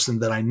the person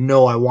that I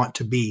know I want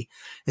to be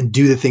and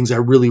do the things I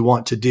really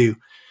want to do?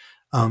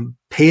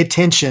 Pay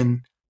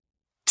attention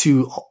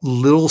to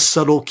little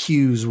subtle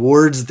cues,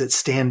 words that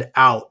stand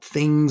out,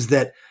 things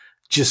that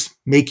just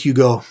make you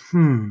go,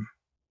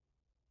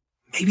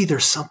 maybe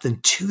there's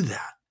something to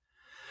that.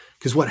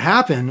 Because what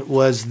happened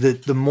was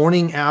that the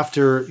morning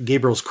after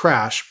Gabriel's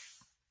crash,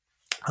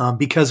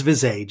 because of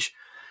his age,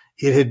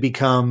 it had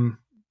become,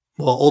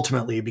 well,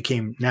 ultimately it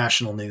became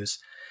national news.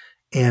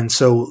 And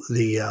so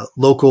the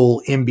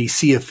local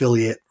NBC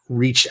affiliate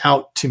reached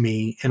out to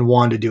me and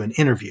wanted to do an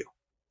interview.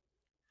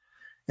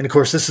 And of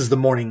course, this is the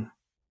morning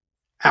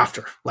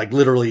after, like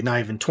literally not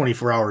even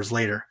 24 hours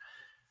later.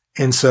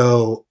 And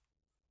so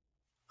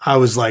I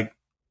was like,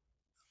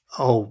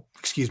 oh,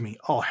 excuse me.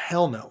 Oh,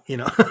 hell no.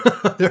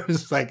 There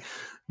was like,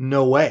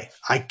 no way.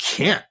 I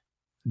can't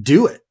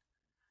do it.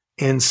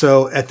 And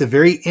so at the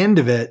very end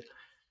of it,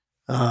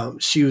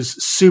 she was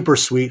super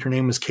sweet. Her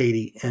name was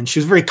Katie, and she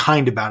was very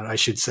kind about it, I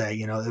should say.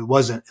 It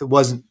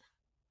wasn't,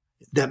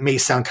 that may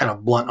sound kind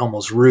of blunt,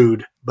 almost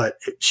rude, but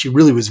she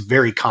really was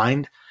very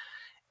kind.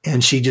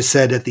 And she just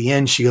said at the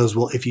end, she goes,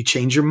 well, if you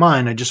change your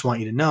mind, I just want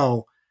you to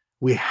know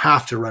we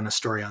have to run a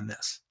story on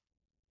this.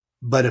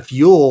 But if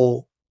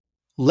you'll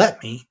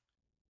let me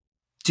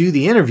do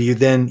the interview,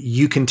 then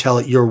you can tell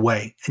it your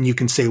way and you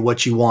can say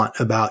what you want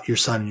about your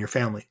son and your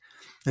family.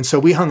 And so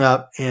we hung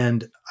up,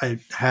 and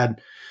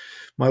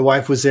my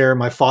wife was there.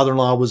 My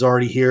father-in-law was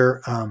already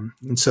here.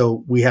 And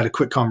so we had a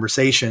quick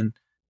conversation,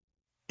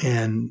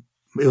 and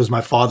it was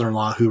my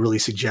father-in-law who really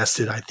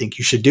suggested, I think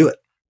you should do it.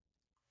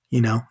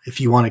 If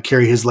you want to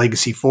carry his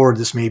legacy forward,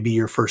 this may be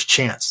your first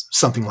chance,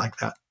 something like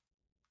that.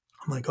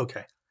 I'm like,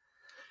 okay.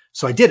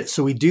 So I did it.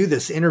 So we do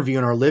this interview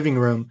in our living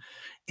room,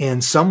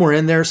 and somewhere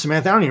in there,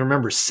 Samantha, I don't even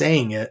remember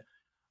saying it,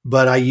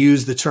 but I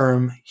used the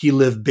term, he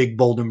lived big,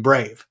 bold, and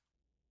brave.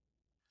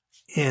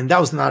 And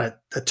that was not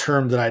a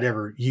term that I'd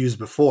ever used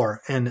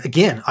before. And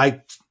again,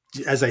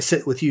 as I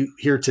sit with you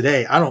here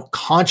today, I don't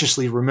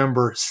consciously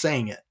remember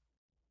saying it.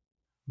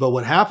 But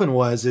what happened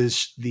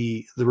is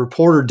the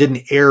reporter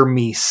didn't air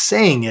me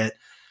saying it.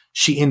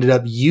 She ended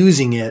up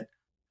using it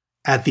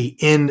at the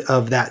end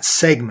of that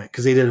segment,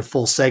 because they did a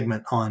full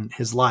segment on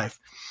his life.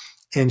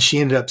 And she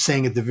ended up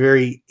saying at the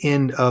very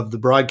end of the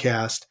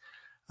broadcast,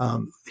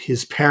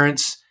 his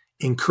parents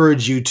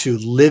encourage you to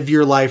live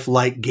your life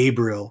like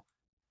Gabriel,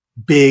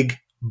 big,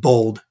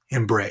 bold,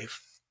 and brave.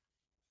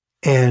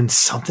 And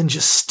something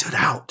just stood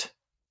out.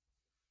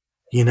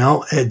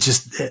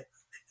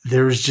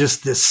 There was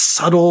just this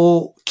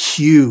subtle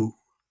cue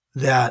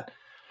that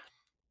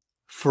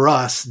for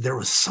us, there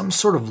was some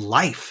sort of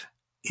life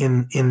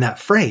in that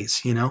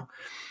phrase,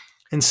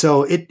 And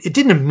so it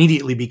didn't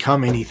immediately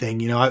become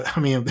anything, I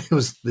mean, it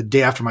was the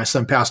day after my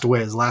son passed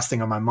away. It was the last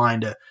thing on my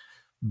mind to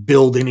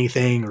build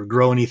anything or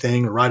grow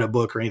anything or write a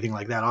book or anything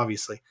like that,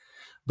 obviously.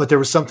 But there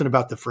was something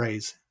about the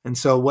phrase. And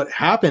so what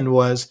happened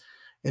was,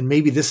 and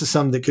maybe this is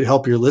something that could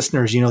help your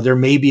listeners, there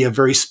may be a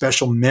very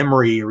special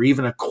memory or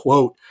even a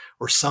quote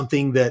or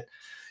something that,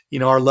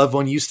 our loved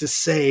one used to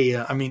say.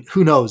 I mean,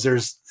 who knows?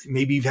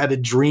 Maybe you've had a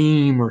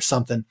dream or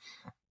something.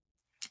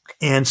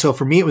 And so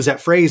for me, it was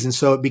that phrase. And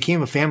so it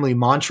became a family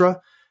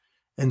mantra.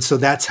 And so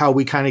that's how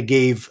we kind of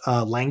gave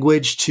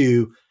language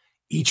to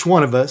each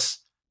one of us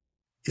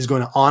is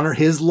going to honor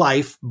his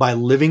life by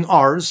living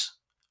ours,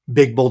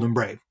 big, bold, and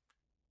brave.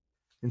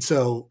 And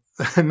so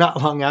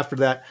not long after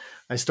that,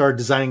 I started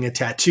designing a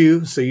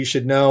tattoo. So you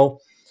should know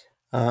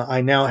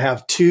I now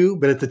have two,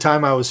 but at the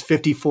time I was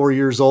 54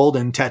 years old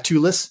and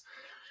tattooless.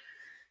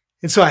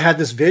 And so I had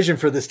this vision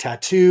for this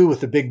tattoo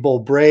with the big,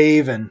 bold,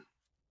 brave. And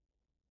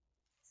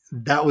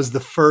that was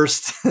the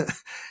first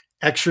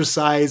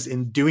exercise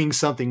in doing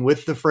something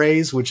with the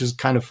phrase, which is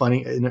kind of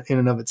funny in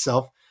and of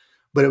itself.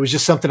 But it was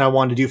just something I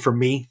wanted to do for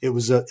me.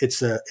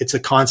 It's a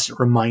constant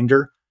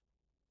reminder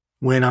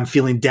when I'm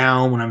feeling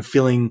down, when I'm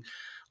feeling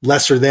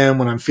lesser than,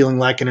 when I'm feeling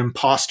like an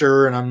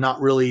imposter and I'm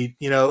not really,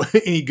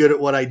 any good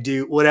at what I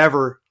do,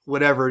 whatever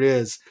it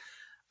is.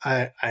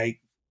 I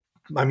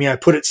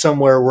put it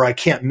somewhere where I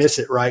can't miss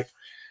it. Right.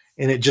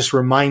 And it just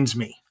reminds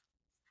me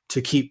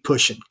to keep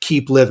pushing,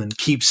 keep living,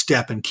 keep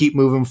stepping, keep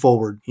moving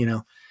forward,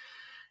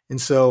 And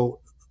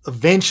so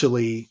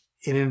eventually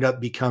it ended up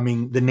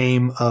becoming the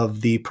name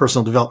of the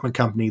personal development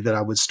company that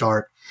I would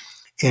start,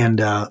 and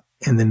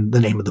then the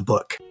name of the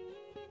book.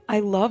 I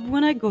love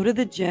when I go to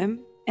the gym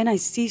and I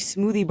see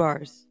smoothie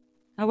bars.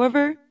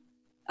 However,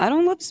 I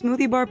don't love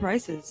smoothie bar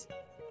prices.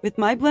 With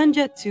my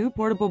BlendJet 2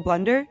 portable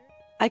blender,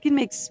 I can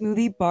make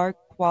smoothie bar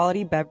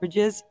quality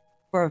beverages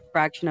for a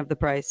fraction of the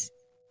price,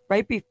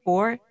 right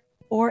before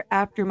or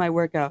after my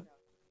workout.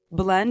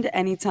 Blend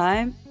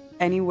anytime,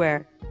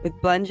 anywhere with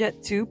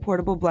BlendJet 2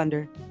 Portable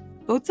Blender.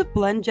 Go to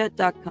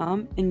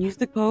blendjet.com and use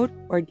the code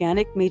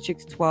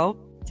OrganicMatrix12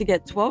 to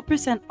get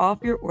 12% off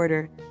your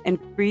order and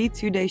free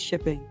 2-day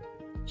shipping.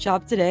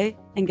 Shop today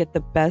and get the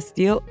best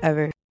deal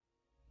ever.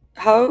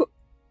 How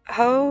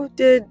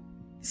did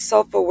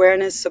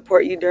self-awareness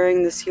support you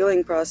during this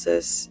healing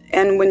process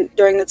and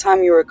during the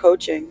time you were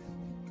coaching?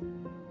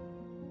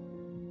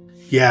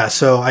 Yeah,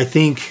 so I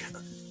think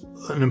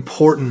an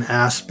important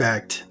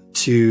aspect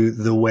to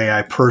the way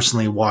I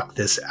personally walk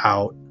this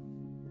out,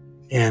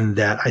 and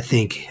that I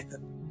think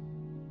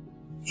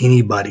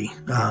anybody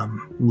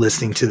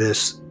listening to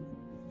this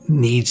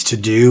needs to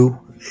do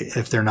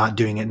if they're not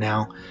doing it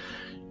now,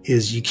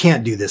 is you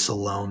can't do this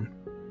alone.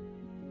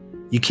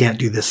 You can't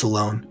do this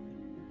alone.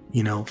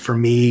 For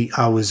me,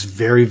 I was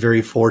very,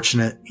 very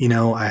fortunate.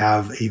 I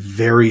have a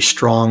very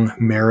strong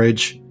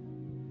marriage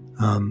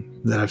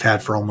that I've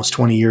had for almost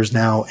 20 years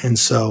now. And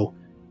so,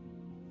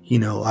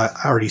 I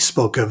already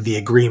spoke of the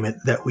agreement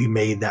that we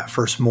made that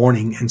first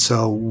morning. And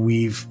so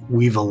we've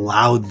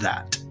allowed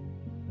that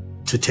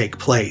to take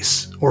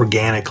place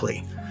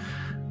organically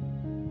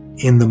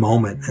in the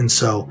moment. And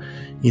so,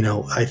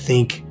 I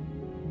think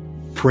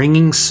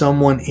bringing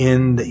someone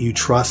in that you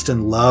trust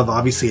and love,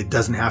 obviously it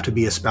doesn't have to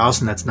be a spouse,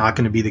 and that's not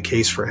going to be the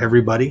case for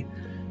everybody.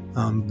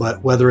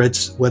 But whether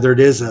it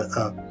is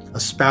a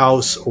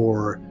spouse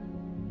or,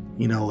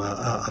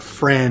 a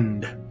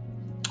friend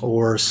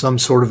or some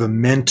sort of a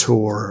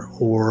mentor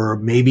or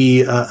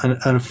maybe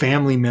a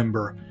family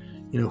member,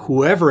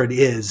 whoever it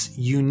is,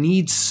 you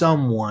need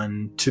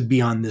someone to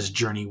be on this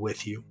journey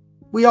with you.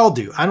 We all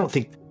do. I don't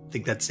think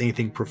that's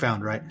anything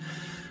profound, right?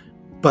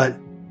 But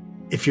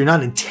if you're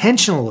not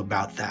intentional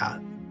about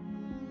that,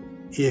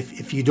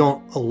 if you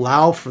don't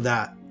allow for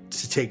that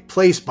to take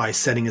place by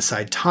setting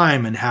aside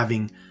time and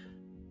having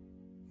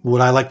what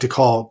I like to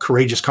call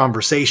courageous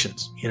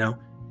conversations,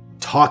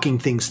 talking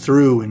things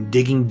through and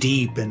digging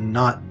deep and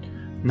not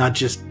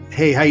just,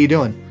 hey, how you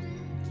doing?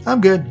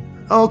 I'm good.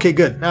 Oh, okay,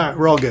 good. All right,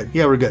 we're all good.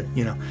 Yeah, we're good.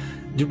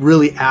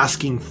 Really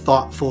asking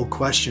thoughtful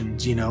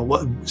questions.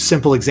 What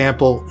simple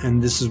example,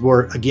 and this is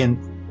where, again,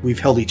 we've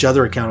held each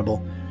other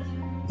accountable,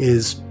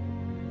 is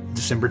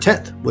December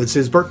 10th was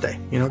his birthday,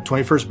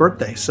 21st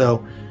birthday.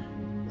 So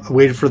I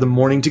waited for the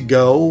morning to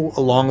go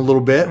along a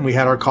little bit, and we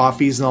had our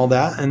coffees and all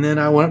that. And then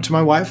I went up to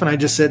my wife and I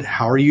just said,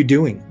 how are you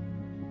doing?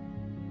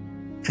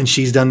 And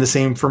she's done the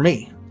same for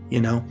me,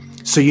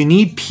 So you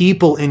need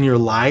people in your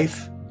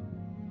life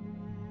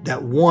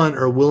that, one,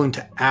 are willing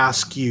to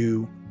ask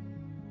you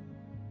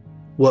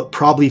what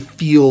probably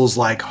feels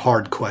like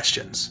hard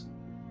questions,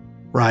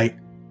 right?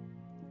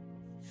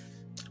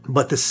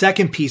 But the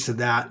second piece of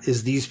that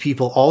is these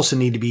people also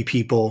need to be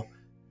people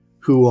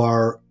who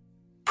are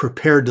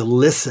prepared to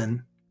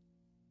listen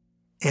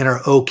and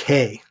are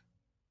okay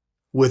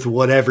with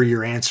whatever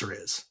your answer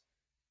is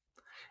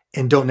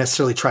and don't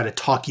necessarily try to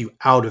talk you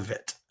out of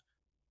it.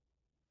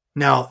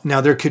 Now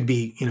there could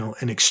be,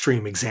 an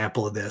extreme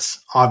example of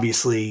this.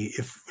 Obviously,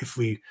 if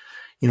we,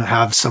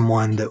 have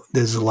someone that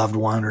is a loved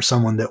one or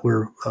someone that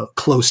we're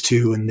close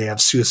to and they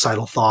have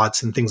suicidal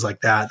thoughts and things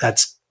like that,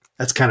 that's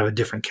kind of a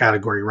different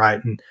category,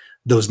 right? And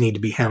those need to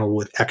be handled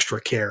with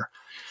extra care.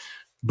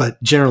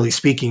 But generally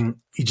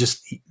speaking,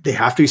 they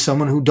have to be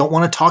someone who don't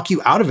want to talk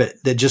you out of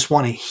it, that just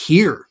want to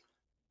hear.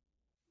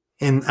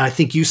 And I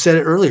think you said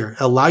it earlier,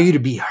 allow you to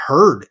be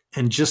heard,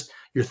 and just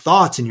your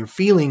thoughts and your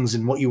feelings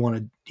and what you want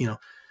to,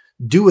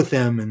 do with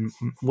them and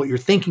what you're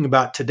thinking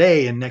about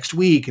today and next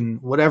week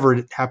and whatever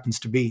it happens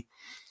to be.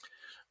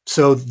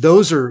 So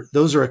those are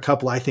a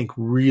couple, I think,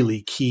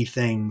 really key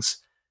things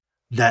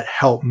that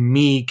help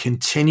me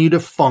continue to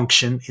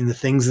function in the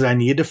things that I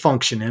needed to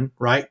function in,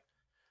 right?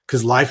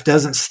 Because life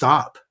doesn't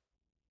stop.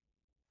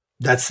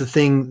 That's the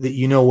thing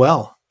that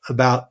well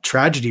about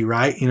tragedy,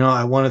 right?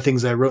 One of the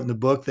things I wrote in the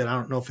book that I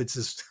don't know if it's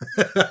as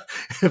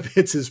if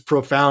it's as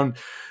profound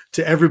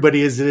to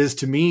everybody as it is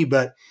to me,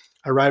 but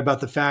I write about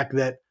the fact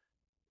that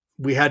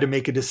we had to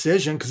make a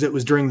decision because it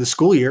was during the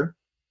school year,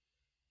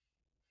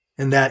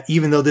 and that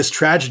even though this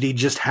tragedy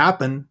just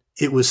happened,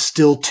 it was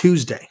still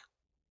Tuesday.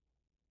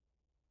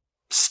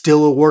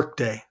 Still a work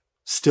day,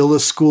 still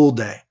a school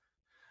day.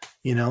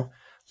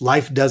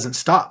 Life doesn't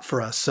stop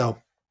for us.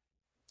 So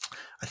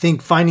I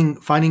think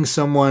finding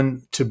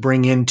someone to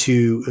bring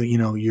into,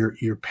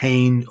 your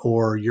pain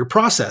or your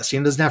process,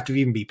 it doesn't have to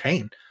even be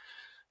pain.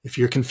 If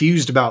you're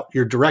confused about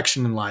your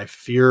direction in life,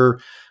 if you're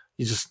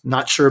just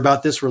not sure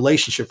about this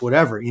relationship,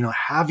 whatever,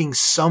 having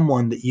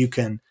someone that you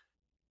can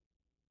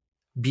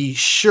be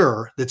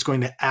sure that's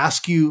going to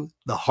ask you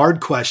the hard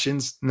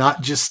questions,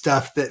 not just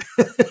stuff that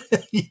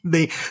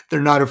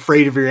they're not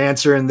afraid of your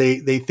answer and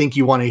they think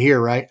you want to hear,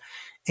 right?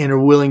 And are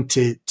willing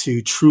to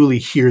truly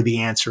hear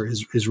the answer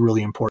is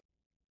really important.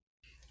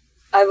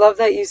 I love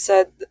that you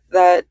said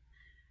that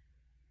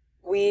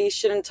we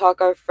shouldn't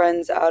talk our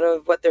friends out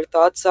of what their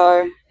thoughts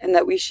are and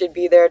that we should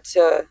be there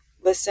to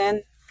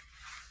listen.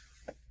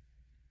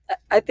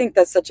 I think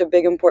that's such a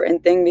big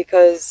important thing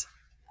because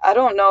I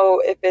don't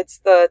know if it's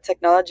the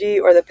technology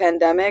or the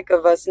pandemic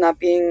of us not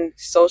being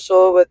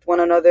social with one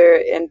another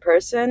in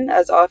person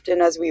as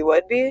often as we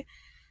would be,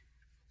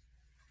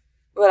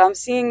 but I'm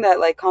seeing that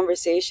like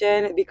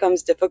conversation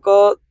becomes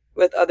difficult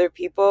with other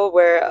people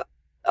where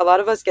a lot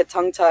of us get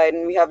tongue tied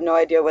and we have no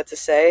idea what to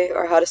say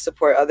or how to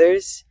support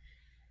others.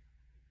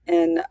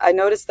 And I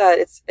noticed that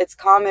it's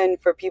common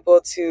for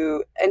people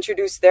to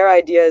introduce their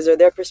ideas or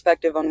their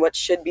perspective on what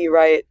should be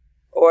right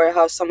or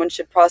how someone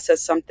should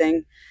process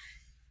something.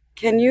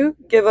 Can you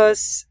give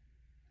us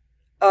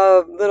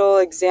a little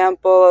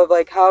example of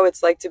like how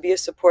it's like to be a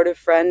supportive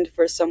friend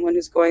for someone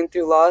who's going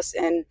through loss,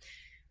 and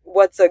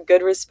what's a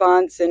good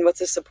response and what's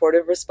a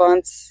supportive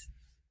response?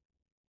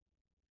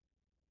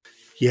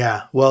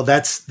 Yeah, well,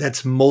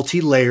 that's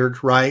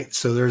multi-layered, right?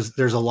 So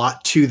there's a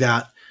lot to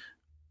that,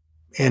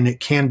 and it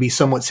can be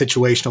somewhat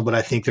situational, but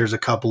I think there's a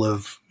couple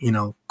of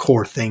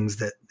core things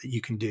that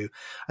you can do.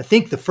 I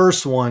think the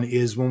first one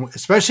is when,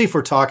 especially if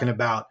we're talking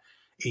about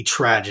a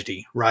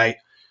tragedy, right?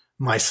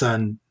 My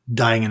son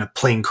dying in a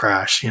plane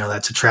crash,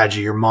 that's a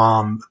tragedy. Your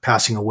mom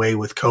passing away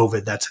with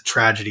COVID, that's a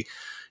tragedy.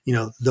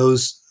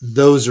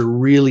 Those are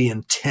really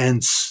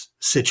intense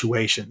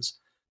situations.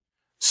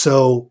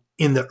 So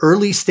in the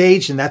early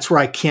stage, and that's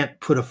where I can't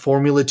put a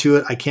formula to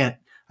it. I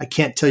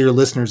can't tell your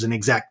listeners an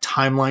exact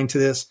timeline to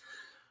this,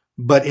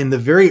 but in the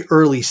very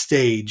early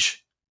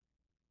stage,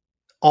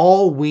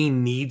 all we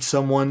need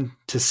someone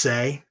to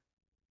say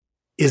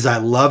is, I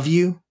love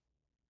you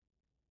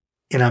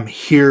and I'm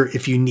here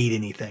if you need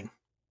anything.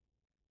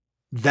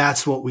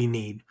 That's what we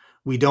need.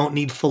 We don't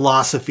need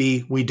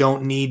philosophy. We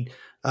don't need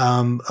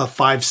a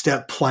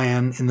 5-step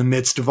plan in the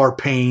midst of our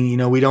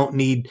pain. We don't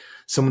need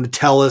someone to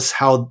tell us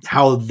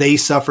how they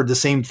suffered the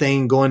same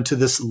thing, go into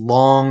this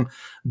long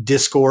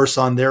discourse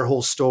on their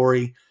whole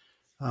story.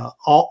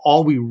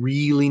 All we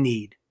really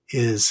need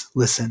is,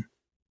 listen,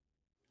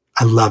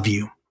 I love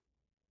you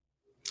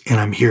and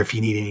I'm here if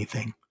you need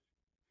anything.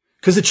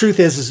 Because the truth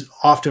is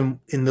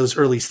often in those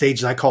early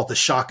stages, I call it the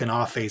shock and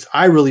awe phase.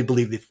 I really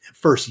believe the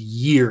first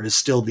year is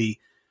still the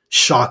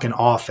shock and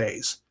awe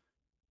phase.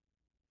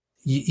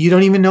 You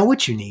don't even know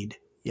what you need,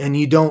 and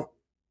you don't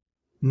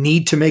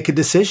need to make a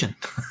decision.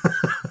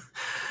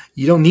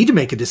 You don't need to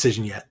make a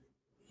decision yet.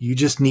 You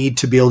just need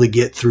to be able to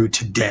get through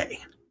today.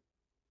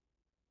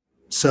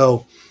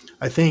 So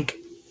I think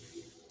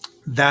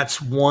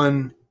that's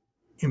one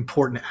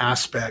important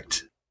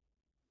aspect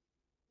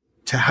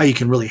to how you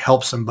can really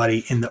help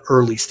somebody in the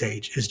early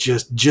stage is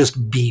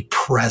just be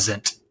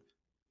present.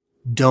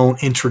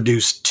 Don't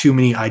introduce too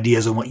many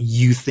ideas on what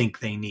you think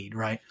they need,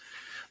 right?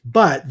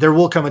 But there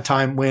will come a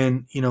time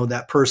when,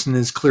 that person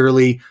is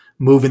clearly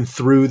moving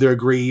through their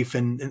grief,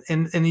 and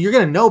you're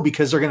going to know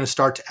because they're going to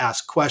start to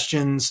ask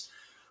questions,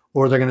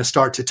 or they're going to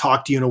start to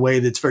talk to you in a way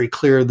that's very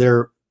clear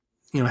they're,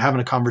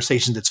 having a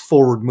conversation that's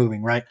forward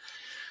moving, right?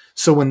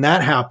 So when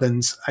that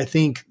happens, I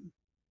think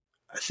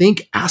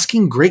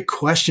asking great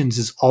questions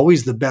is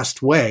always the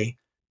best way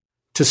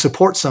to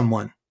support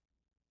someone.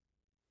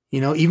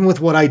 Even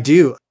with what I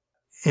do,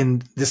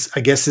 and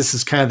I guess this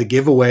is kind of the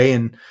giveaway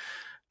and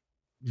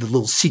the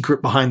little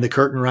secret behind the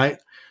curtain, right?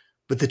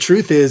 But the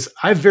truth is,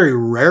 I very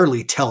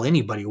rarely tell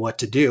anybody what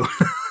to do.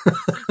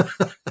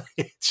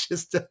 It's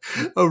just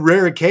a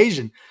rare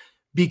occasion,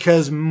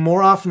 because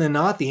more often than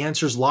not, the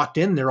answer's locked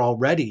in there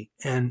already.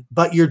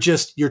 But you're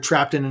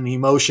trapped in an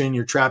emotion,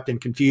 you're trapped in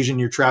confusion,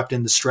 you're trapped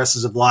in the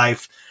stresses of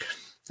life.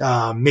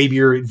 Maybe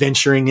you're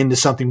venturing into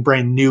something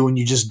brand new and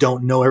you just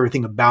don't know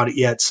everything about it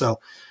yet. So,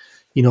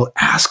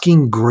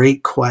 asking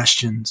great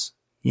questions,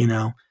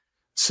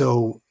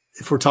 so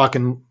if we're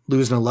talking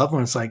losing a loved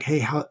one, it's like, hey,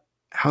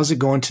 how's it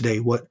going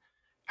today?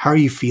 How are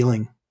you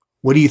feeling?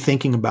 What are you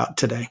thinking about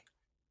today?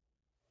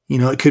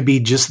 It could be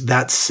just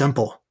that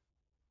simple.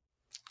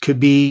 Could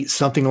be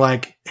something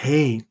like,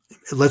 hey,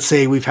 let's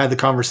say we've had the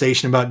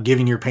conversation about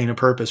giving your pain a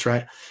purpose,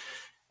 right?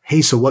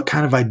 Hey, so what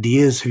kind of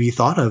ideas have you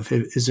thought of?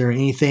 Is there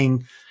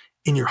anything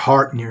in your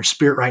heart and your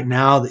spirit right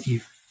now that you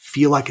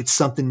feel like it's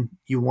something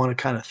you want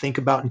to kind of think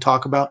about and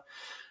talk about?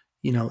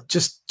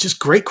 Just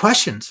great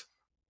questions.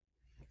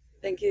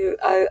 Thank you.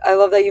 I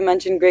love that you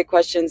mentioned great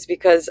questions,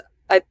 because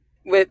I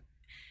with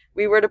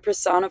we were to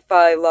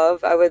personify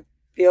love, I would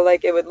feel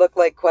like it would look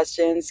like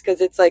questions, because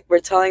it's like we're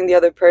telling the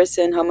other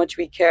person how much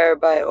we care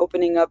by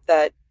opening up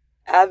that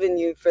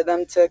avenue for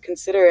them to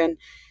consider. And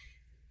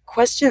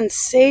questions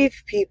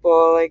save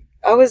people. Like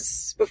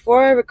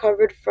before I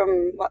recovered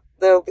from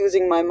the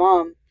losing my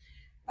mom,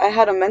 I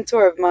had a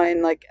mentor of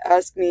mine like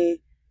ask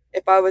me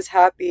if I was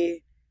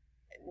happy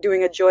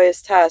doing a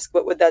joyous task,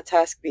 what would that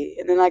task be?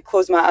 And then I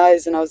closed my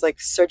eyes and I was like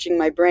searching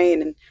my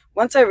brain. And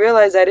once I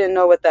realized I didn't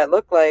know what that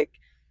looked like,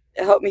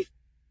 it helped me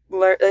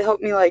it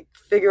helped me like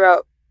figure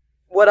out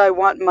what I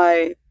want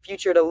my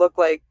future to look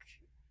like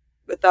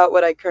without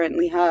what I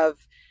currently have,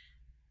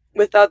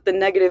 without the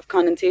negative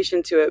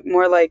connotation to it.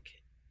 More like,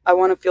 I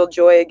want to feel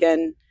joy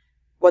again.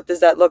 What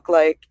does that look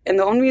like? And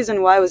the only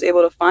reason why I was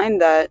able to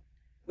find that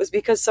was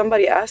because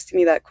somebody asked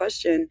me that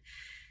question.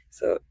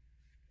 So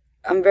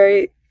I'm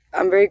very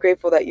I'm very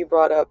grateful that you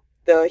brought up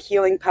the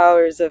healing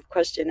powers of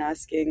question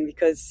asking,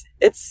 because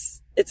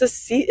it's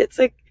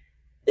like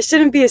it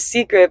shouldn't be a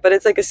secret, but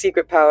it's like a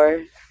secret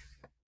power.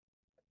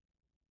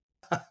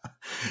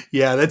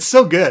 Yeah, that's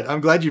so good.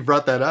 I'm glad you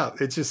brought that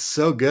up. It's just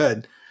so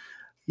good.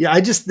 Yeah,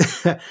 I just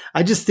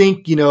I just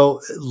think,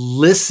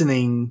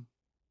 listening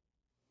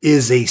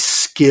is a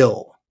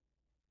skill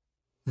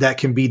that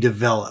can be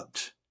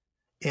developed.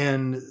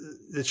 And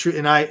the truth,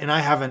 and I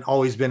haven't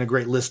always been a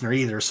great listener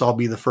either, so I'll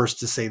be the first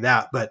to say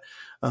that. But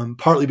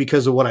partly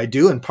because of what I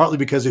do, and partly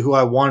because of who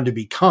I wanted to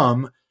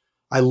become,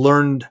 I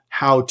learned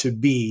how to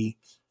be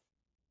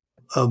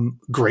a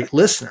great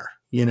listener.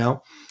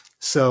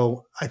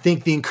 So I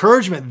think the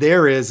encouragement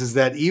there is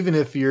that even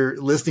if you're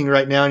listening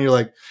right now and you're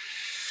like,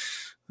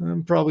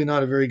 I'm probably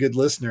not a very good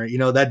listener,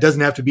 that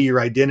doesn't have to be your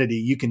identity.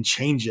 You can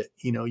change it.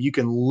 You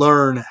can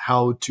learn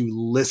how to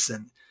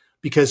listen,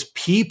 because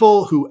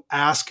people who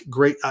ask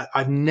great,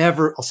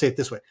 I'll say it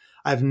this way.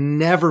 I've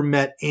never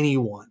met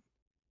anyone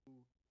who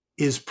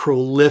is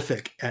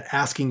prolific at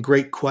asking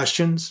great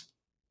questions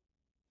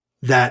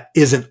that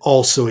isn't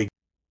also a.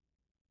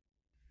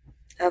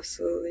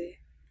 Absolutely.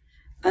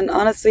 And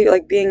honestly,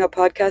 like being a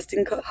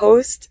podcasting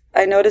host,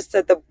 I noticed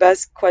that the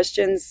best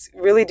questions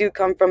really do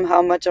come from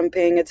how much I'm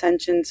paying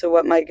attention to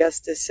what my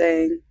guest is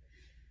saying.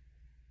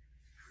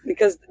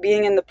 Because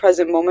being in the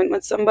present moment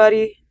with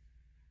somebody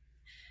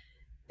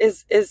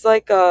is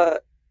like a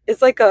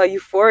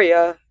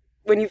euphoria.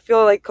 When you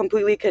feel like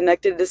completely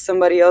connected to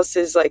somebody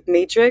else's like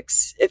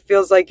matrix, it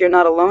feels like you're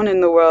not alone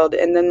in the world,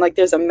 and then like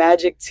there's a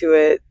magic to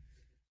it.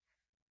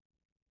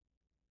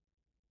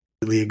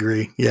 Completely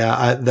agree.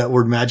 Yeah, that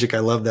word magic, I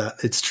love that.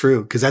 It's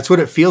true, because that's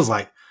what it feels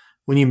like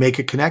when you make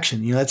a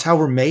connection. That's how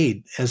we're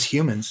made as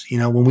humans.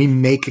 When we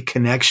make a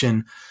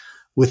connection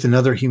with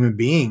another human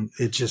being,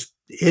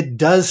 it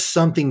does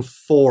something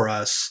for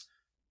us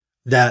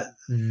that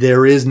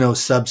there is no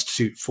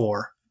substitute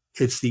for.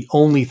 It's the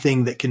only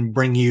thing that can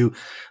bring you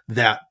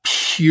that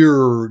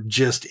pure,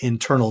 just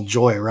internal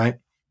joy, right?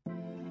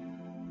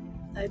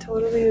 I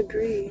totally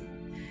agree.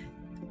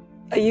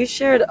 You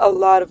shared a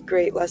lot of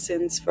great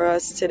lessons for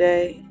us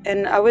today,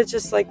 and I would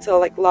just like to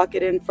lock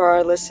it in for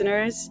our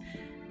listeners.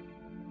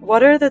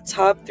 What are the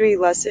top 3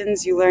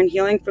 lessons you learned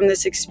healing from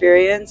this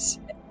experience?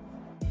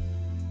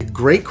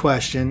 Great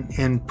question,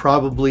 and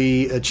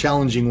probably a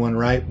challenging one,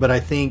 right? But I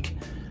think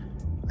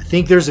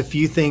there's a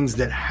few things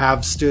that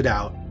have stood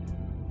out.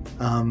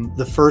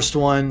 The first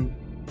one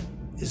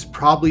is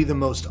probably the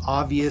most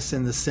obvious,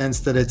 in the sense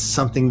that it's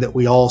something that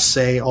we all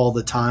say all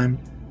the time.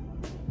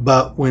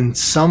 But when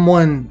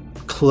someone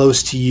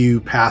close to you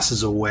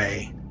passes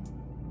away,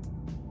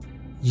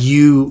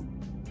 you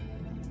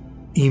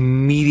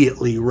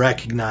immediately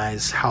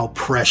recognize how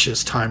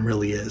precious time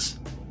really is.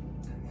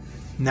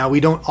 Now, we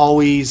don't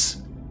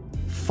always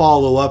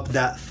follow up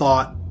that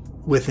thought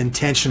with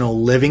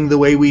intentional living the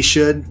way we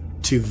should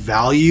to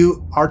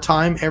value our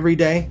time every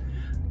day,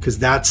 because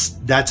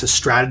that's a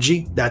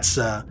strategy. That's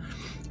a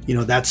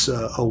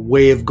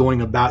way of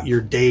going about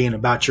your day and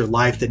about your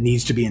life that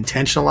needs to be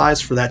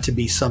intentionalized for that to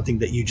be something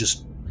that you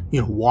just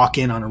walk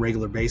in on a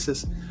regular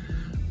basis.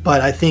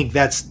 But I think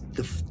that's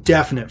the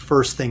definite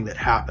first thing that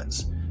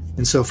happens.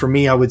 And so for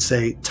me, I would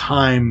say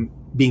time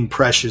being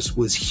precious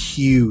was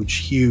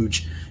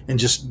huge, and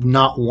just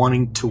not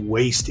wanting to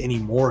waste any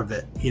more of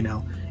it,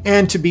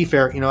 And to be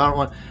fair, I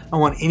don't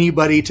want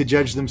anybody to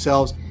judge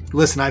themselves.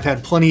 Listen, I've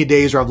had plenty of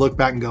days where I've looked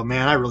back and go,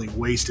 man, I really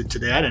wasted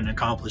today. I didn't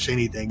accomplish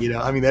anything,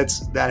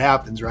 that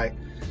happens, right?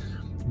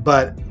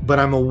 But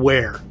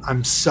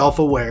I'm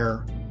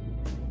self-aware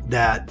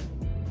that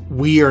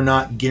we are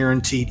not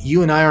guaranteed.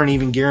 You and I aren't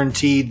even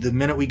guaranteed the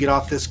minute we get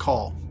off this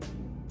call.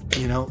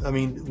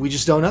 We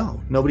just don't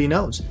know. Nobody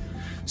knows.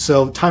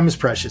 So time is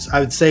precious.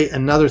 I would say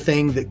another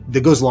thing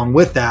that goes along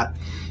with that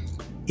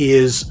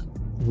is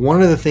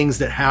one of the things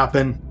that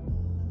happened,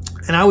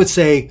 and I would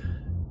say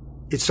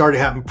it started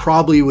to happen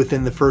probably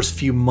within the first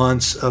few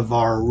months of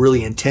our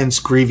really intense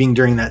grieving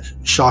during that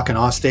shock and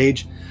awe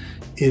stage,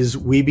 is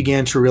we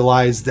began to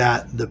realize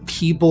that the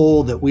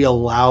people that we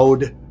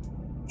allowed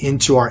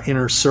into our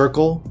inner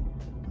circle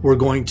were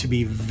going to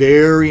be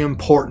very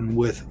important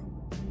with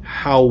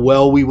how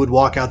well we would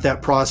walk out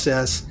that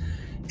process,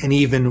 and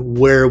even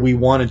where we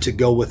wanted to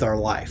go with our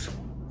life.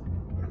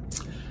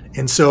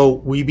 And so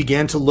we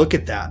began to look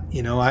at that.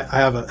 I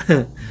have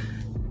a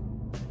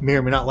may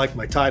or may not like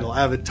my title. I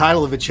have a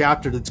title of a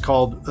chapter that's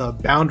called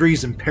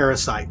Boundaries and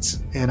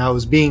Parasites. And I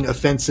was being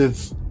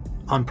offensive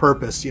on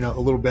purpose, a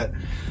little bit,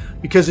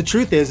 because the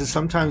truth is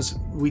sometimes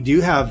we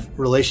do have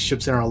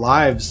relationships in our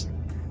lives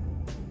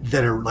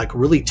that are like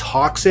really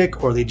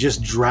toxic, or they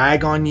just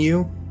drag on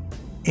you,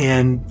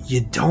 and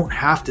you don't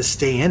have to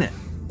stay in it,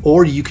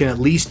 or you can at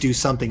least do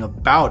something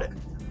about it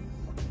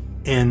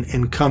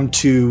and come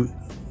to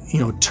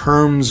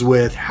terms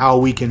with how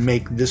we can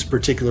make this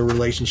particular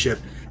relationship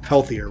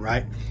healthier,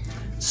 right?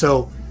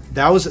 So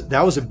that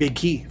was a big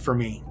key for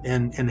me,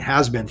 and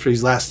has been for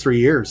these last 3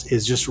 years,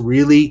 is just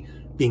really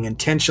being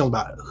intentional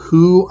about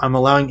who I'm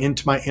allowing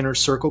into my inner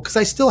circle, because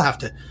I still have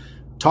to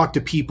talk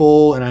to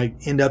people and I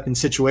end up in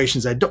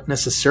situations I don't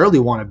necessarily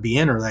want to be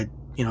in, or I,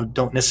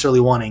 don't necessarily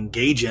want to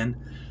engage in,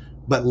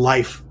 but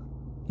life,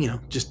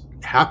 just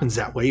happens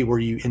that way, where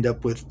you end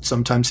up with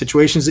sometimes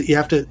situations that you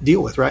have to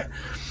deal with, right?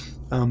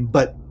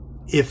 But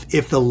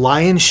if the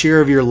lion's share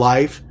of your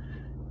life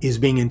is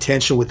being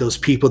intentional with those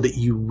people that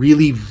you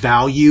really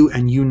value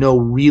and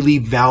really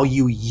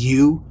value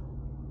you,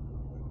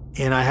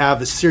 and I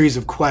have a series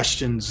of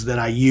questions that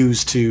I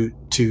use to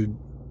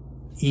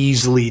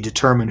easily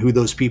determine who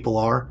those people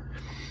are,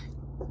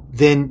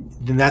 then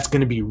that's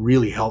going to be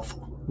really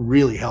helpful,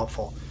 really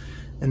helpful.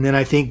 And then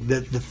I think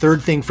that the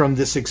third thing from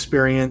this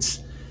experience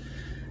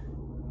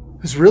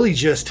is really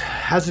just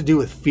has to do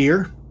with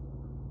fear.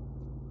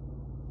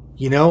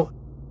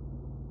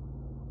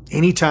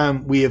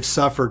 Anytime we have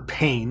suffered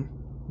pain,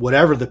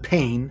 whatever the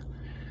pain,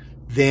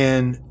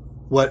 then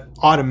what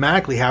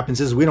automatically happens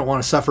is we don't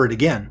want to suffer it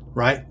again,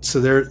 right? So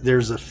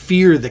there's a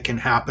fear that can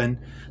happen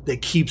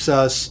that keeps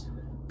us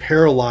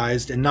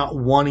paralyzed and not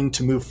wanting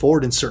to move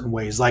forward in certain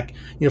ways. Like,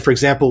 for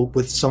example,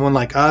 with someone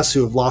like us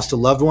who have lost a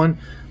loved one,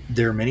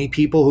 there are many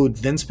people who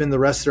then spend the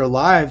rest of their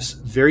lives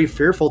very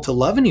fearful to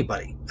love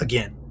anybody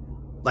again,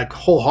 like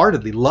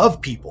wholeheartedly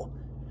love people.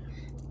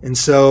 And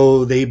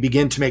so they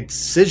begin to make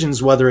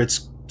decisions, whether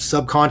it's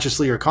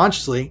subconsciously or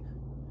consciously,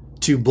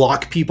 to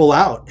block people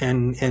out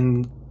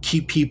and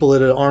keep people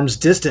at an arm's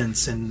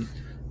distance and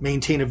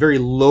maintain a very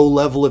low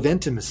level of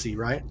intimacy,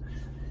 right?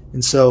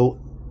 And so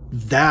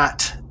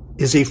that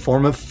is a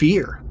form of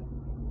fear.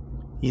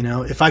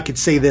 If I could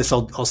say this,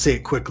 I'll say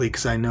it quickly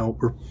because I know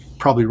we're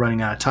probably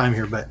running out of time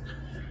here. But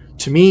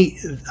to me,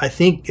 I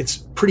think it's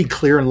pretty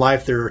clear in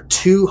life there are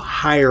two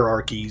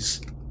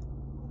hierarchies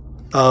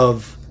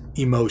of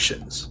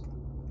emotions.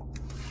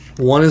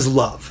 One is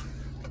love.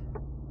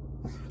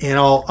 And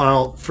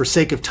I'll for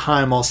sake of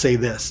time, I'll say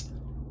this.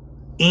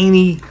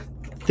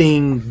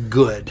 Anything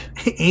good,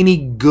 any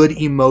good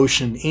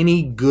emotion,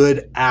 any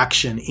good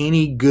action,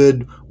 any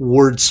good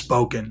word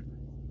spoken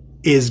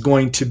is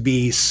going to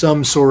be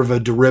some sort of a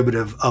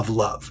derivative of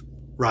love,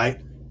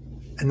 right?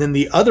 And then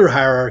the other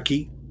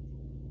hierarchy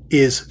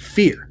is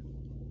fear.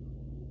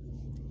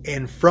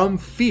 And from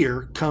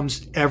fear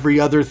comes every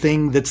other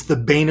thing that's the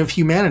bane of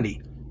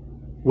humanity,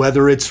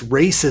 whether it's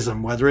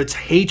racism, whether it's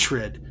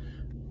hatred,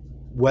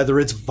 whether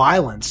it's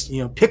violence,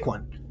 pick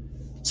one.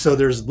 So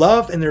there's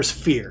love and there's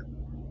fear.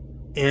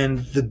 And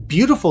the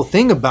beautiful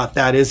thing about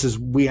that is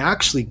we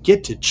actually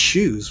get to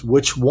choose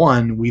which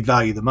one we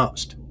value the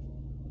most,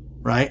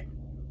 right?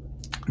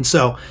 And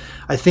so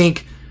I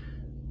think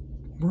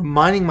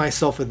reminding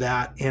myself of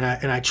that, and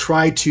I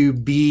try to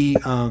be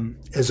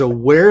as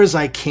aware as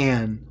I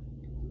can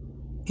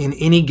in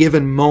any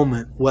given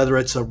moment, whether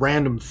it's a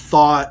random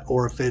thought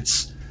or if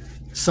it's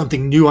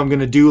something new I'm going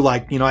to do,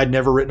 like, I'd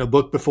never written a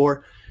book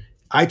before.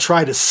 I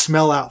try to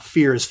smell out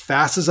fear as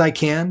fast as I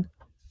can.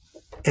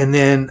 And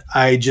then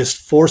I just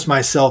force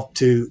myself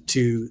to,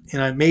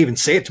 and I may even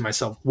say it to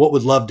myself, what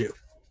would love do?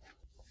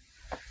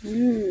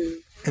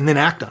 And then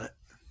act on it.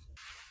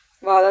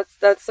 Wow,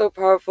 that's so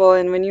powerful.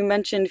 And when you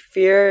mentioned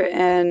fear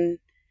and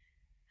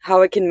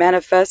how it can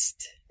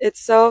manifest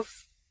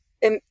itself,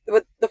 and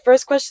the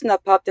first question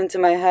that popped into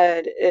my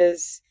head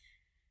is,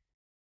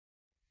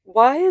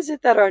 why is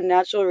it that our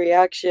natural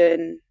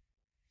reaction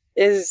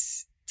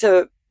is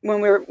to when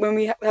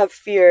we have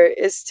fear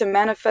is to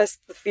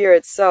manifest the fear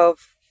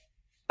itself?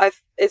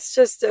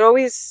 It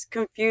always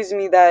confused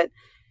me that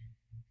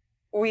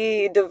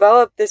we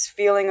develop this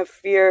feeling of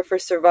fear for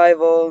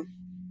survival,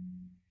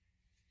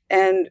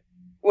 and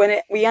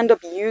when we end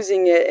up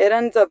using it, it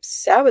ends up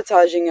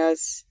sabotaging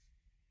us.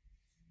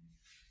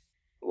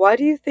 Why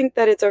do you think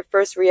that it's our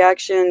first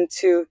reaction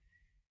to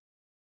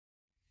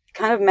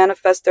kind of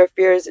manifest our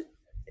fears?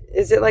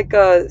 Is it like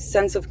a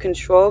sense of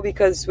control?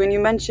 Because when you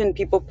mentioned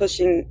people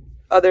pushing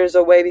others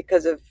away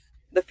because of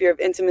the fear of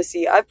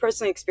intimacy, I've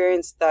personally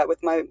experienced that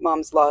with my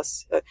mom's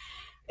loss.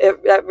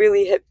 That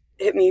really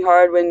hit me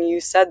hard when you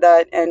said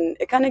that, and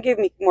it kind of gave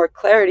me more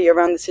clarity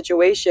around the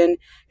situation,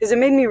 because it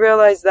made me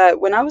realize that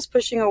when I was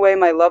pushing away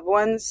my loved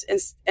ones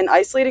and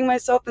isolating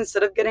myself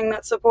instead of getting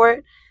that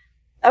support,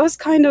 I was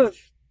kind of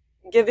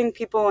giving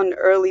people an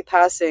early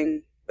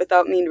passing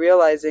without me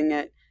realizing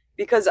it,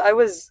 because I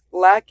was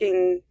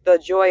lacking the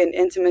joy and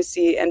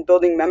intimacy and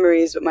building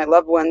memories with my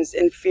loved ones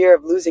in fear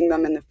of losing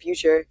them in the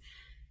future.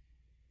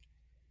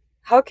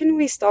 How can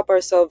we stop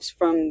ourselves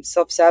from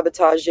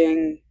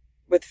self-sabotaging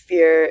with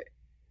fear?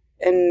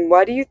 And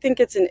why do you think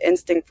it's an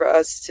instinct for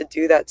us to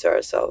do that to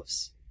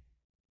ourselves?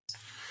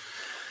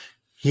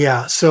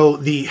 Yeah, so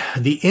the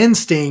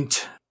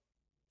instinct,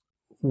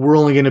 we're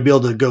only going to be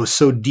able to go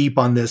so deep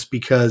on this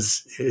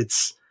because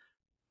it's,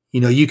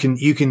 you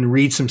can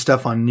read some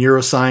stuff on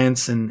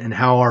neuroscience and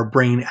how our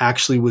brain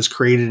actually was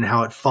created and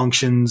how it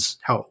functions,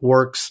 how it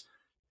works.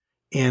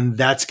 And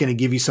that's going to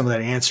give you some of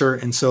that answer.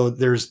 And so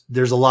there's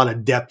a lot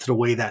of depth to the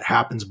way that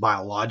happens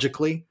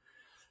biologically.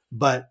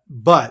 But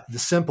the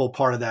simple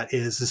part of that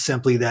is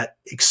simply that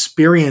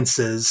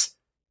experiences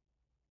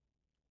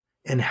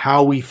and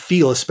how we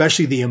feel,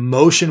 especially the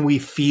emotion we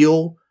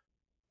feel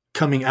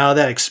coming out of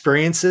that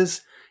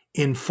experiences,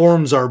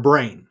 informs our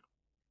brain.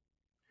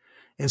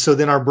 And so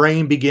then our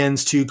brain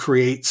begins to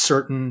create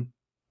certain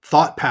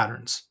thought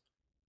patterns.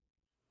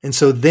 And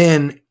so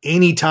then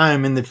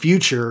anytime in the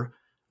future,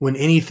 when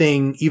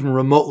anything even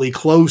remotely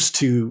close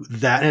to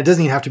that, and it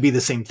doesn't even have to be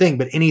the same thing,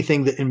 but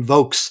anything that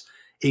invokes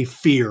a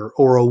fear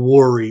or a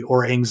worry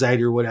or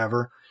anxiety or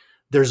whatever,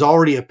 there's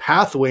already a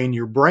pathway in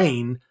your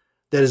brain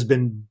that has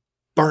been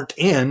burnt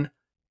in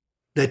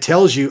that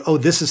tells you, oh,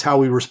 this is how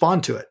we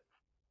respond to it.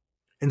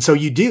 And so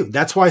you do.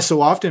 That's why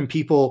so often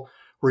people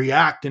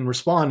react and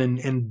respond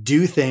and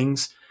do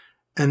things.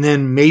 And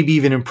then maybe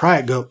even in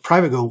private go,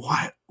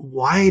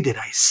 why did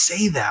I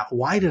say that?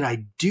 Why did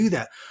I do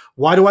that?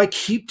 Why do I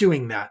keep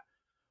doing that?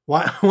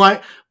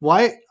 Why?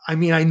 I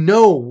mean, I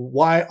know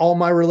why all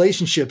my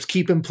relationships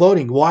keep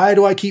imploding. Why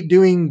do I keep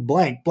doing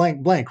blank,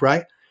 blank, blank,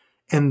 right?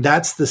 And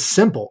that's the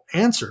simple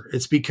answer.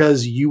 It's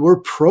because you were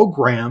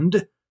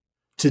programmed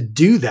to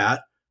do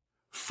that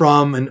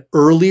from an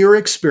earlier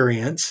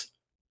experience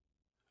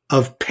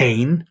of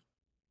pain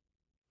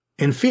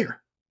and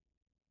fear.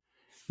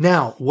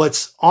 Now,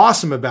 what's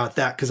awesome about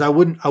that, because I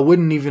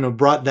wouldn't even have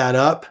brought that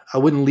up. I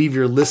wouldn't leave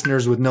your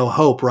listeners with no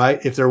hope, right?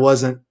 If there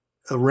wasn't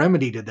a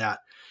remedy to that.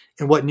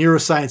 And what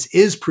neuroscience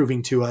is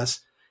proving to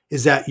us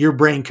is that your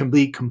brain can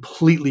be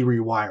completely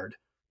rewired.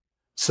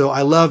 So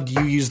I loved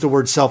you used the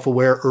word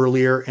self-aware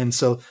earlier. And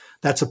so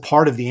that's a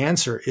part of the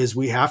answer is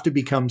we have to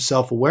become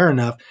self-aware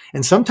enough.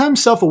 And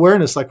sometimes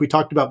self-awareness, like we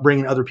talked about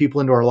bringing other people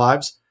into our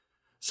lives,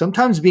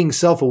 sometimes being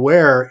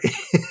self-aware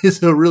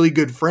is a really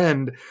good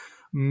friend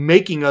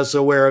making us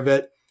aware of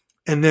it.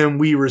 And then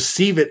we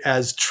receive it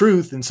as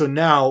truth. And so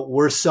now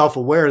we're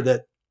self-aware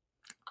that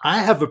I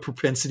have a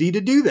propensity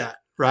to do that,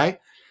 right?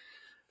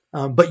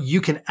 But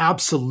you can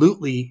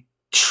absolutely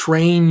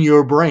train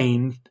your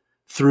brain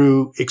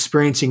through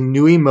experiencing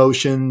new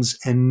emotions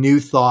and new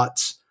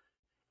thoughts.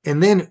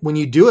 And then when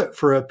you do it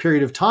for a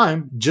period of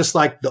time, just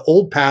like the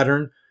old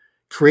pattern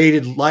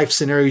created life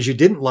scenarios you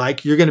didn't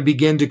like, you're going to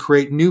begin to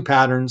create new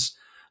patterns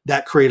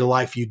that create a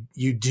life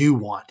you do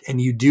want and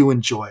you do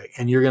enjoy.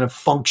 And you're going to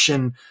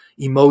function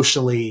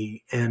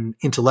emotionally and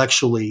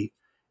intellectually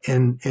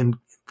and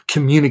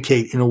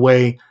communicate in a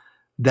way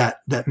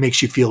that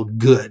makes you feel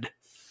good.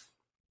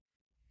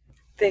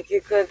 Thank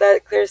you, Clint.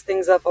 That clears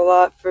things up a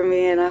lot for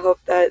me, and I hope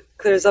that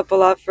clears up a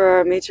lot for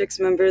our Matrix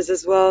members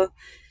as well.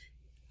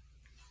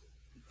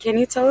 Can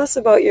you tell us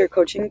about your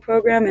coaching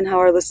program and how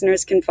our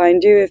listeners can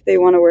find you if they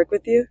want to work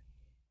with you?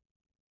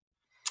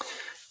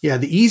 Yeah,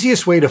 the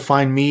easiest way to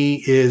find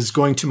me is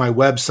going to my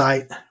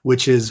website,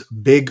 which is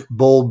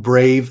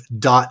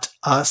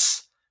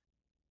bigboldbrave.us.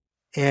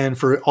 And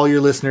for all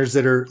your listeners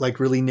that are like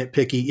really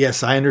nitpicky,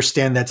 yes, I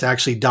understand that's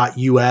actually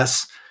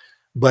 .us,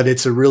 but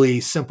it's a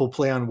really simple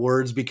play on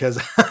words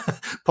because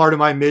part of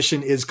my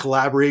mission is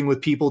collaborating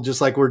with people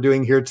just like we're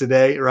doing here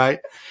today, right?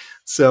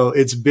 So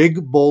it's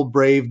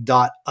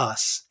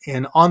bigboldbrave.us.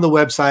 And on the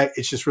website,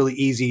 it's just really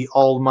easy.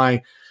 All of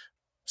my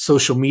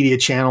social media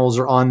channels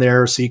are on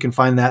there. So you can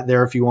find that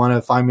there if you want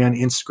to find me on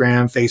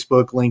Instagram,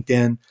 Facebook,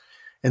 LinkedIn.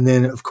 And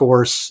then, of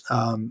course,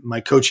 my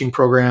coaching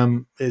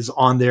program is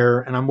on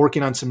there. And I'm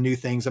working on some new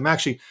things. I'm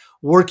actually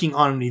working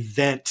on an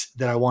event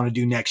that I want to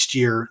do next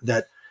year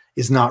that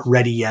is not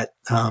ready yet.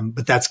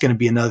 But that's going to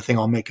be another thing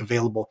I'll make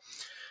available.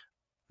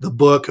 The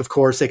book, of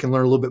course, they can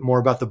learn a little bit more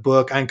about the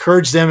book. I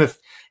encourage them if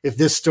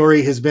this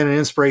story has been an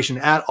inspiration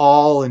at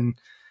all and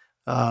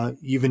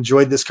you've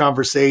enjoyed this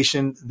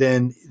conversation,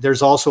 then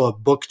there's also a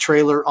book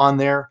trailer on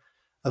there,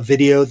 a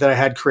video that I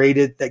had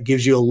created that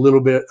gives you a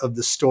little bit of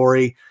the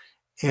story.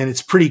 And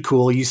it's pretty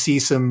cool. You see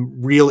some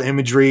real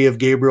imagery of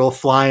Gabriel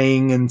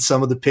flying and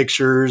some of the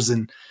pictures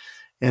and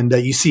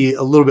you see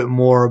a little bit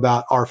more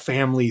about our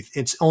family.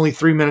 It's only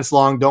 3 minutes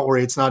long. Don't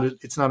worry. It's not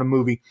a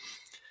movie.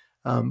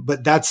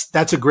 But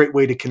that's a great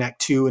way to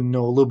connect to and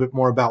know a little bit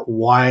more about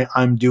why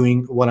I'm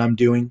doing what I'm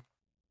doing.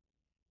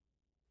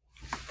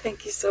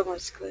 Thank you so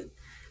much, Clint.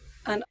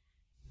 And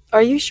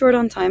are you short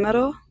on time at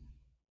all?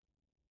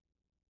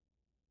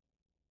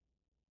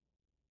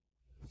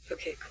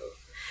 Okay, cool.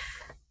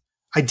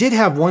 I did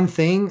have one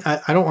thing. I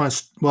don't want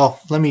to, well,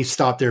 let me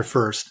stop there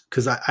first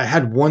because I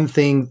had one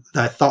thing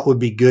that I thought would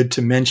be good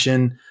to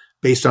mention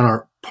based on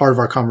our part of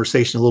our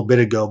conversation a little bit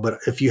ago. But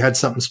if you had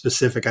something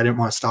specific, I didn't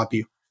want to stop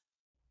you.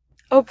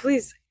 Oh,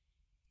 please.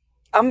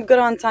 I'm good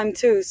on time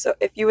too. So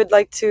if you would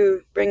like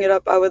to bring it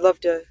up, I would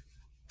love to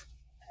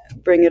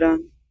bring it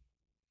on.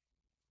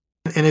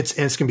 And it's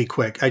going to be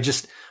quick.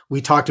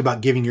 We talked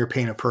about giving your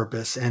pain a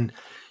purpose. And,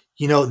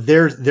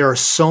 there are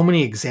so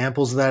many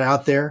examples of that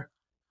out there.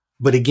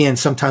 But again,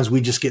 sometimes we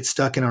just get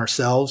stuck in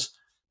ourselves.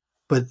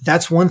 But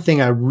that's one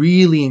thing I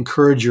really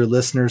encourage your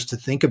listeners to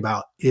think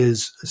about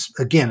is,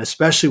 again,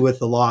 especially with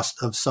the loss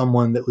of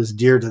someone that was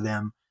dear to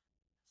them,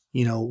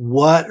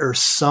 what are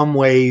some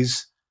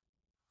ways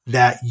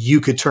that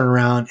you could turn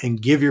around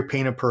and give your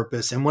pain a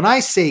purpose? And when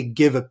I say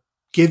give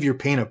your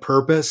pain a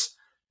purpose,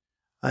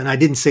 and I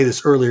didn't say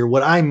this earlier,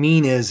 what I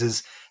mean is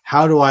it's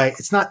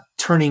not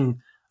turning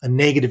a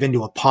negative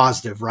into a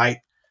positive, right?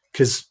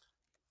 Because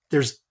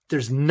there's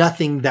there's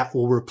nothing that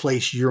will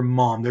replace your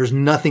mom. There's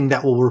nothing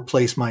that will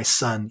replace my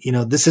son.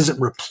 This isn't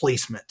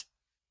replacement.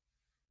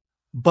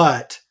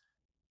 But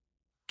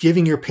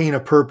giving your pain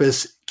a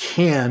purpose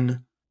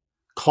can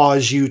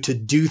cause you to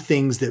do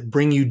things that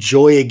bring you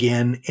joy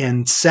again.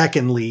 And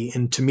secondly,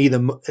 and to me,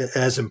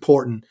 as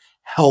important,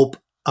 help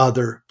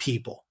other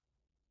people.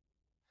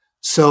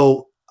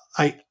 So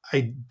I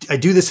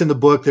do this in the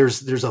book.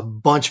 There's a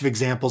bunch of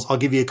examples. I'll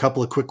give you a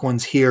couple of quick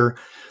ones here.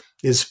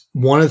 Is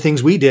one of the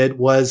things we did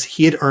was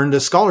he had earned a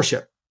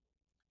scholarship.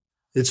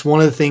 It's one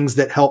of the things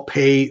that helped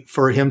pay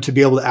for him to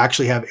be able to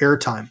actually have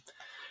airtime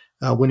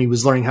when he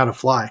was learning how to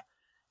fly.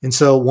 And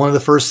so one of the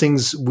first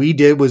things we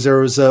did was there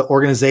was an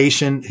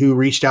organization who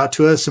reached out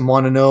to us and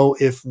wanted to know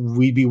if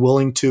we'd be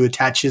willing to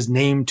attach his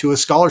name to a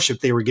scholarship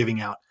they were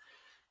giving out.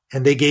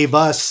 And they gave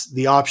us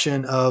the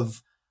option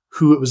of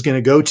who it was going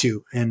to go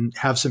to and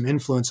have some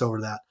influence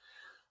over that.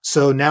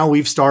 So now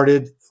we've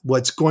started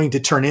what's going to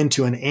turn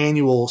into an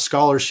annual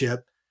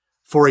scholarship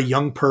for a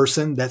young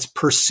person that's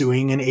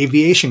pursuing an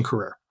aviation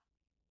career.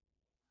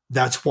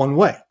 That's one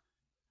way.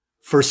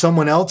 For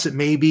someone else, it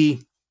may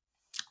be,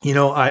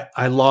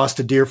 I lost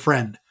a dear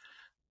friend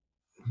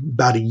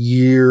about a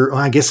year,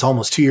 I guess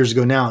almost 2 years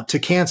ago now, to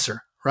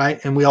cancer, right?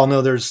 And we all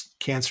know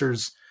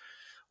cancer's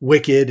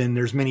wicked and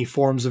there's many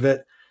forms of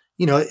it.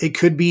 It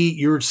could be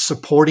you're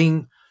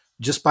supporting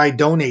just by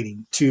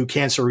donating to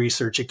cancer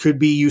research. It could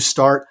be you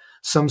start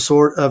some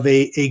sort of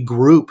a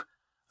group.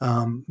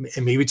 And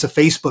maybe it's a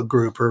Facebook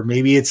group, or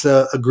maybe it's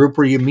a group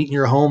where you meet in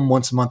your home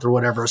once a month or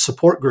whatever, a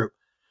support group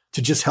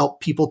to just help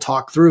people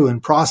talk through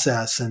and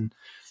process and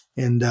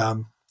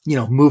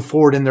move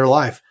forward in their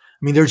life.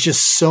 I mean, there's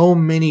just so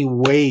many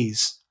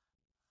ways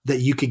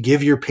that you could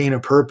give your pain a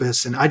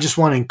purpose. And I just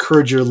want to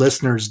encourage your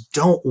listeners,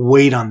 don't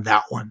wait on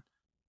that one.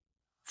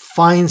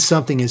 Find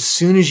something as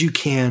soon as you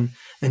can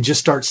and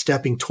just start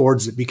stepping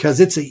towards it, because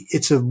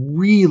it's a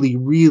really,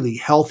 really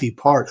healthy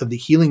part of the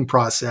healing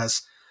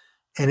process.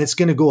 And it's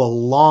going to go a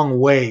long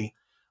way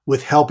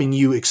with helping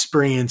you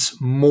experience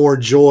more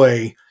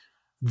joy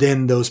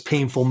than those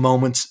painful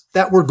moments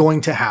that we're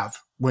going to have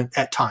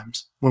at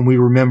times when we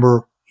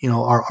remember,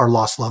 our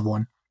lost loved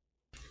one.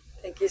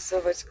 Thank you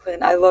so much,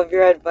 Clint. I love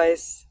your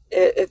advice.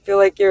 I feel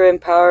like you're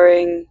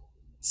empowering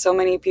so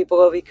many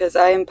people, because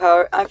I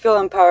feel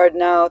empowered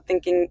now,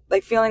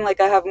 feeling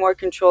like I have more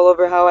control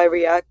over how I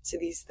react to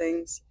these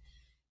things.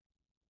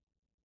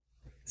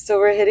 So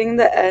we're hitting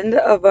the end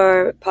of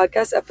our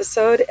podcast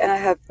episode, and I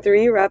have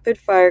 3 rapid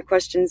fire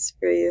questions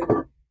for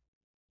you.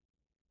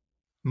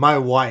 My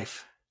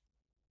wife,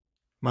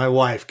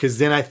 because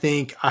then I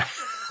think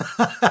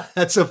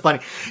that's so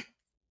funny.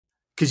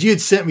 Because you had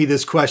sent me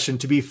this question,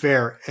 to be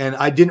fair, and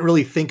I didn't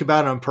really think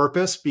about it on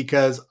purpose,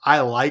 because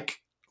I like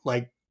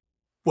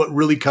what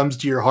really comes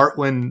to your heart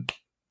when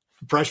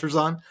the pressure's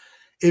on.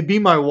 It'd be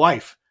my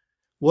wife.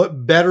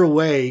 What better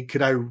way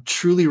could I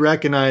truly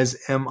recognize,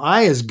 am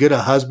I as good a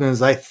husband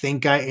as I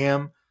think I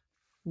am?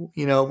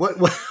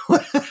 What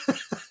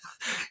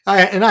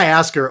I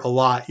ask her a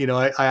lot.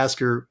 I ask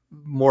her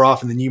more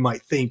often than you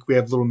might think. We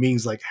have little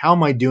meetings like, how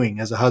am I doing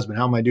as a husband?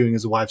 How am I doing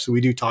as a wife? So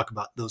we do talk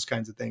about those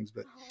kinds of things.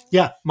 But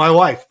yeah, my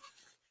wife.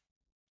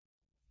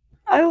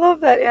 I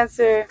love that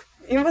answer.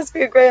 You must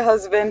be a great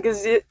husband,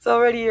 because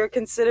you're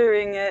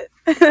considering it.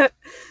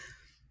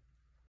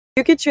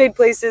 You could trade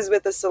places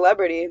with a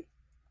celebrity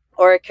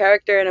or a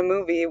character in a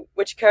movie.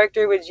 Which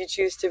character would you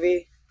choose to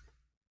be?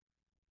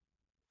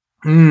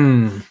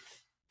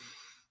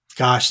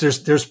 Gosh,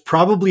 there's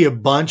probably a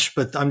bunch,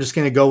 but I'm just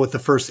going to go with the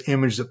first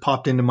image that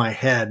popped into my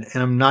head.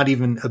 And I'm not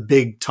even a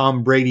big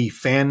Tom Brady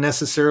fan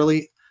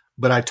necessarily,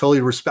 but I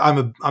totally respect.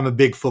 I'm a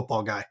big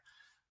football guy.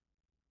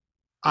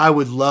 I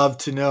would love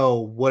to know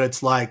what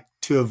it's like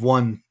to have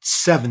won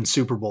 7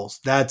 Super Bowls.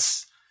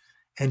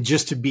 And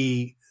just to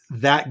be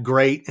that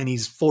great. And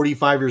he's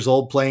 45 years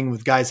old playing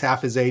with guys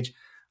half his age.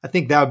 I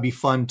think that would be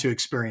fun to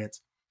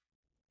experience.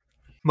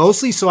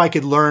 Mostly so I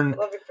could learn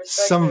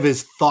some of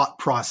his thought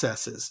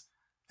processes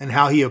and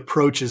how he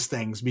approaches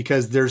things,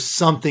 because there's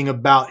something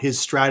about his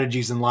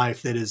strategies in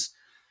life that has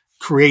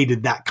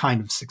created that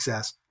kind of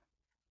success.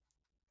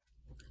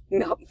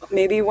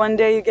 Maybe one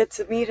day you get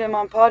to meet him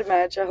on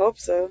Podmatch. I hope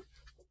so.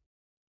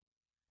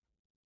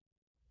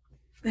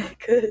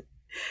 Good.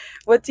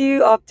 What do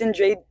you often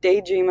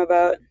daydream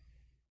about?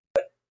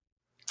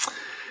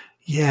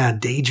 Yeah,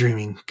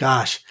 daydreaming.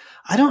 Gosh,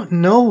 I don't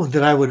know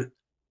that I would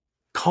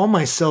call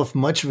myself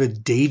much of a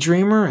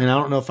daydreamer, and I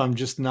don't know if I'm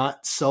just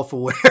not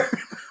self-aware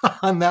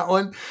on that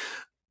one.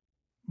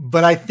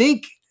 But I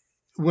think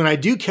when I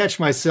do catch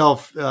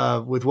myself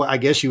with what I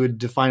guess you would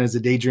define as a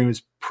daydream,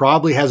 is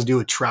probably has to do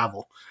with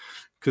travel,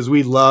 because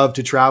we love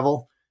to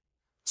travel.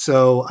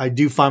 So I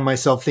do find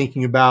myself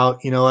thinking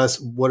about, us,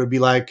 what it'd be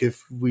like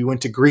if we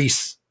went to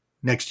Greece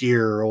next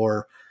year,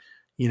 or,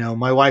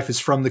 my wife is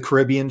from the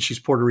Caribbean. She's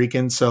Puerto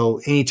Rican.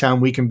 So anytime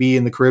we can be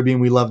in the Caribbean,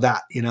 we love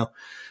that,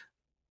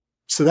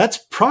 So that's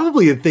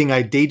probably the thing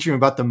I daydream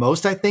about the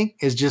most, I think,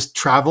 is just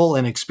travel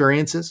and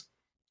experiences.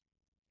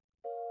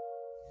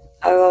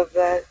 I love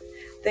that.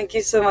 Thank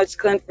you so much,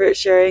 Clint, for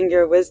sharing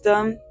your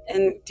wisdom.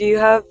 And do you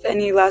have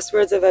any last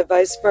words of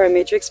advice for our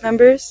Matrix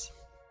members?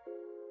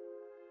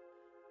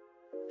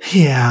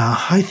 Yeah,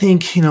 I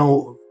think,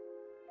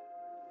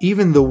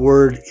 even the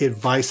word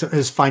advice,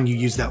 it's fine you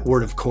use that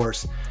word, of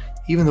course.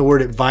 Even the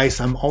word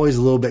advice, I'm always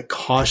a little bit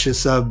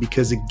cautious of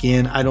because,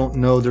 again, I don't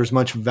know there's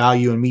much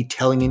value in me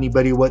telling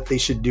anybody what they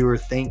should do or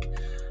think.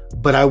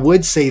 But I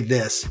would say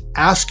this,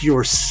 ask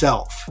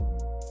yourself,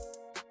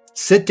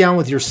 sit down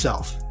with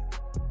yourself,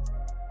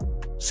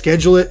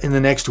 schedule it in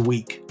the next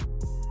week.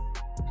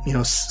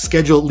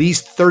 Schedule at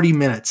least 30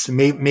 minutes.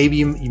 Maybe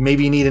you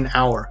need an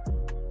hour,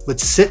 but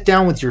sit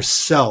down with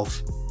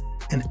yourself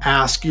and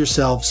ask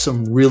yourself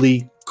some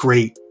really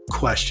great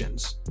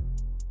questions.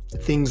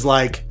 Things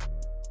like,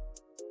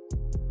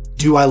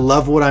 do I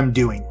love what I'm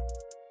doing?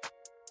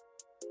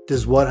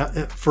 Does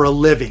what for a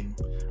living?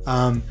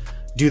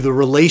 Do the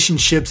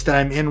relationships that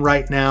I'm in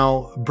right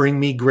now bring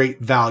me great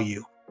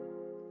value?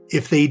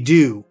 If they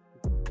do,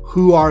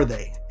 who are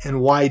they and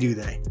why do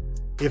they?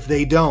 If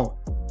they don't,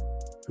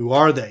 who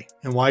are they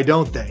and why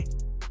don't they?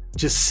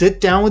 Just sit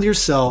down with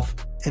yourself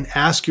and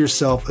ask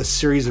yourself a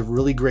series of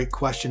really great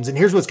questions. And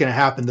here's what's going to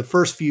happen. The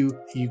first few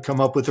you come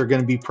up with are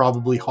going to be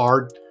probably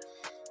hard,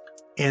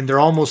 and they're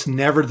almost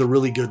never the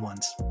really good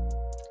ones.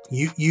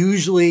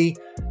 Usually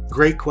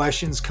great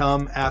questions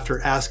come after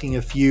asking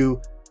a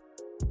few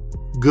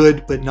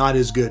good but not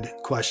as good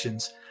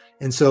questions.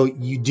 And so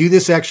you do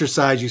this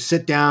exercise, you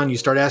sit down, you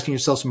start asking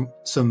yourself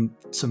some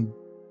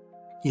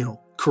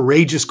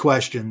courageous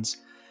questions.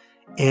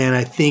 And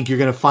I think you're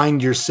going to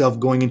find yourself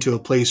going into a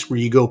place where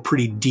you go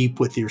pretty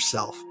deep with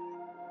yourself.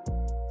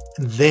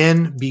 And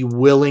then be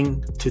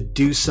willing to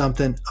do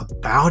something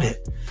about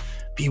it.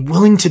 Be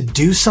willing to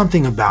do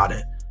something about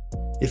it.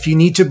 If you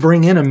need to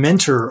bring in a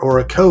mentor or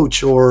a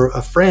coach or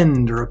a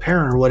friend or a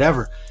parent or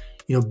whatever,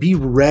 be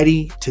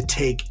ready to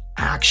take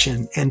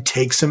action and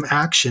take some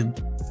action.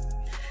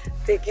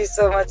 Thank you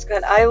so much,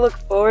 Glenn. I look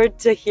forward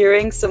to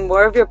hearing some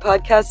more of your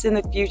podcasts in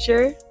the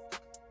future.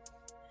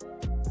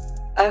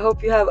 I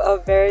hope you have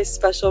a very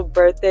special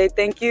birthday.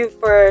 Thank you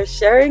for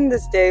sharing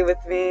this day with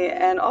me,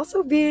 and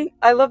also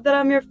I love that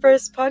I'm your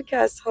first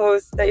podcast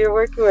host that you're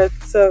working with.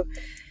 So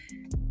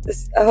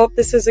I hope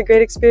this was a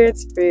great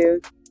experience for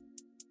you.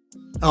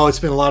 Oh, it's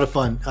been a lot of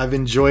fun. I've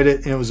enjoyed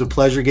it, and it was a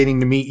pleasure getting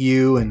to meet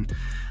you. And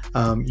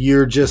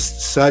you're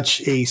just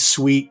such a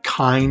sweet,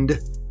 kind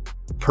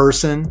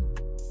person.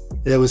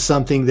 It was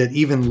something that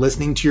even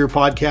listening to your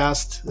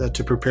podcast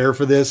to prepare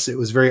for this, it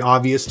was very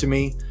obvious to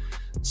me.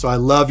 So I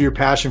love your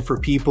passion for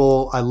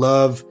people. I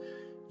love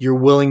your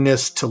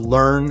willingness to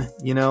learn.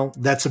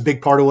 That's a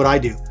big part of what I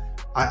do.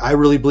 I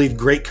really believe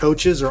great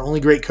coaches are only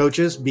great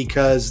coaches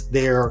because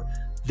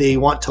they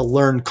want to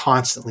learn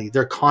constantly.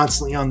 They're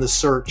constantly on the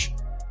search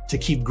to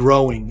keep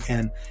growing.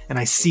 And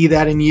I see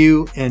that in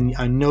you, and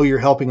I know you're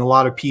helping a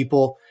lot of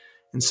people.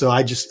 And so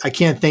I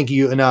can't thank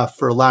you enough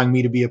for allowing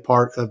me to be a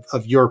part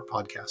of your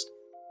podcast.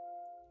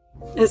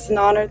 It's an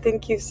honor.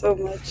 Thank you so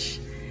much.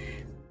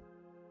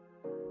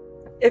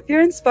 If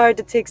you're inspired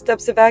to take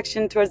steps of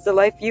action towards the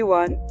life you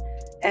want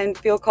and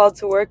if you feel called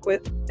to work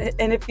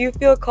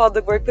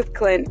with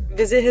Clint,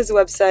 visit his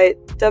website,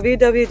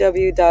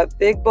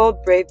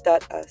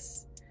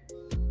 www.bigboldbrave.us.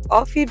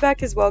 All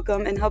feedback is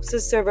welcome and helps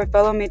us serve our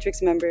fellow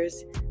Matrix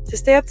members. To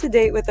stay up to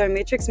date with our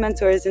Matrix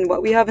mentors and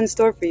what we have in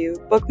store for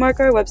you, bookmark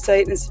our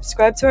website and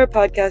subscribe to our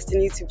podcast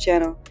and YouTube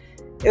channel.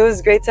 It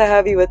was great to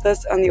have you with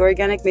us on the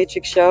Organic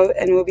Matrix Show,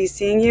 and we'll be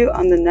seeing you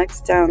on the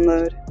next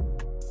download.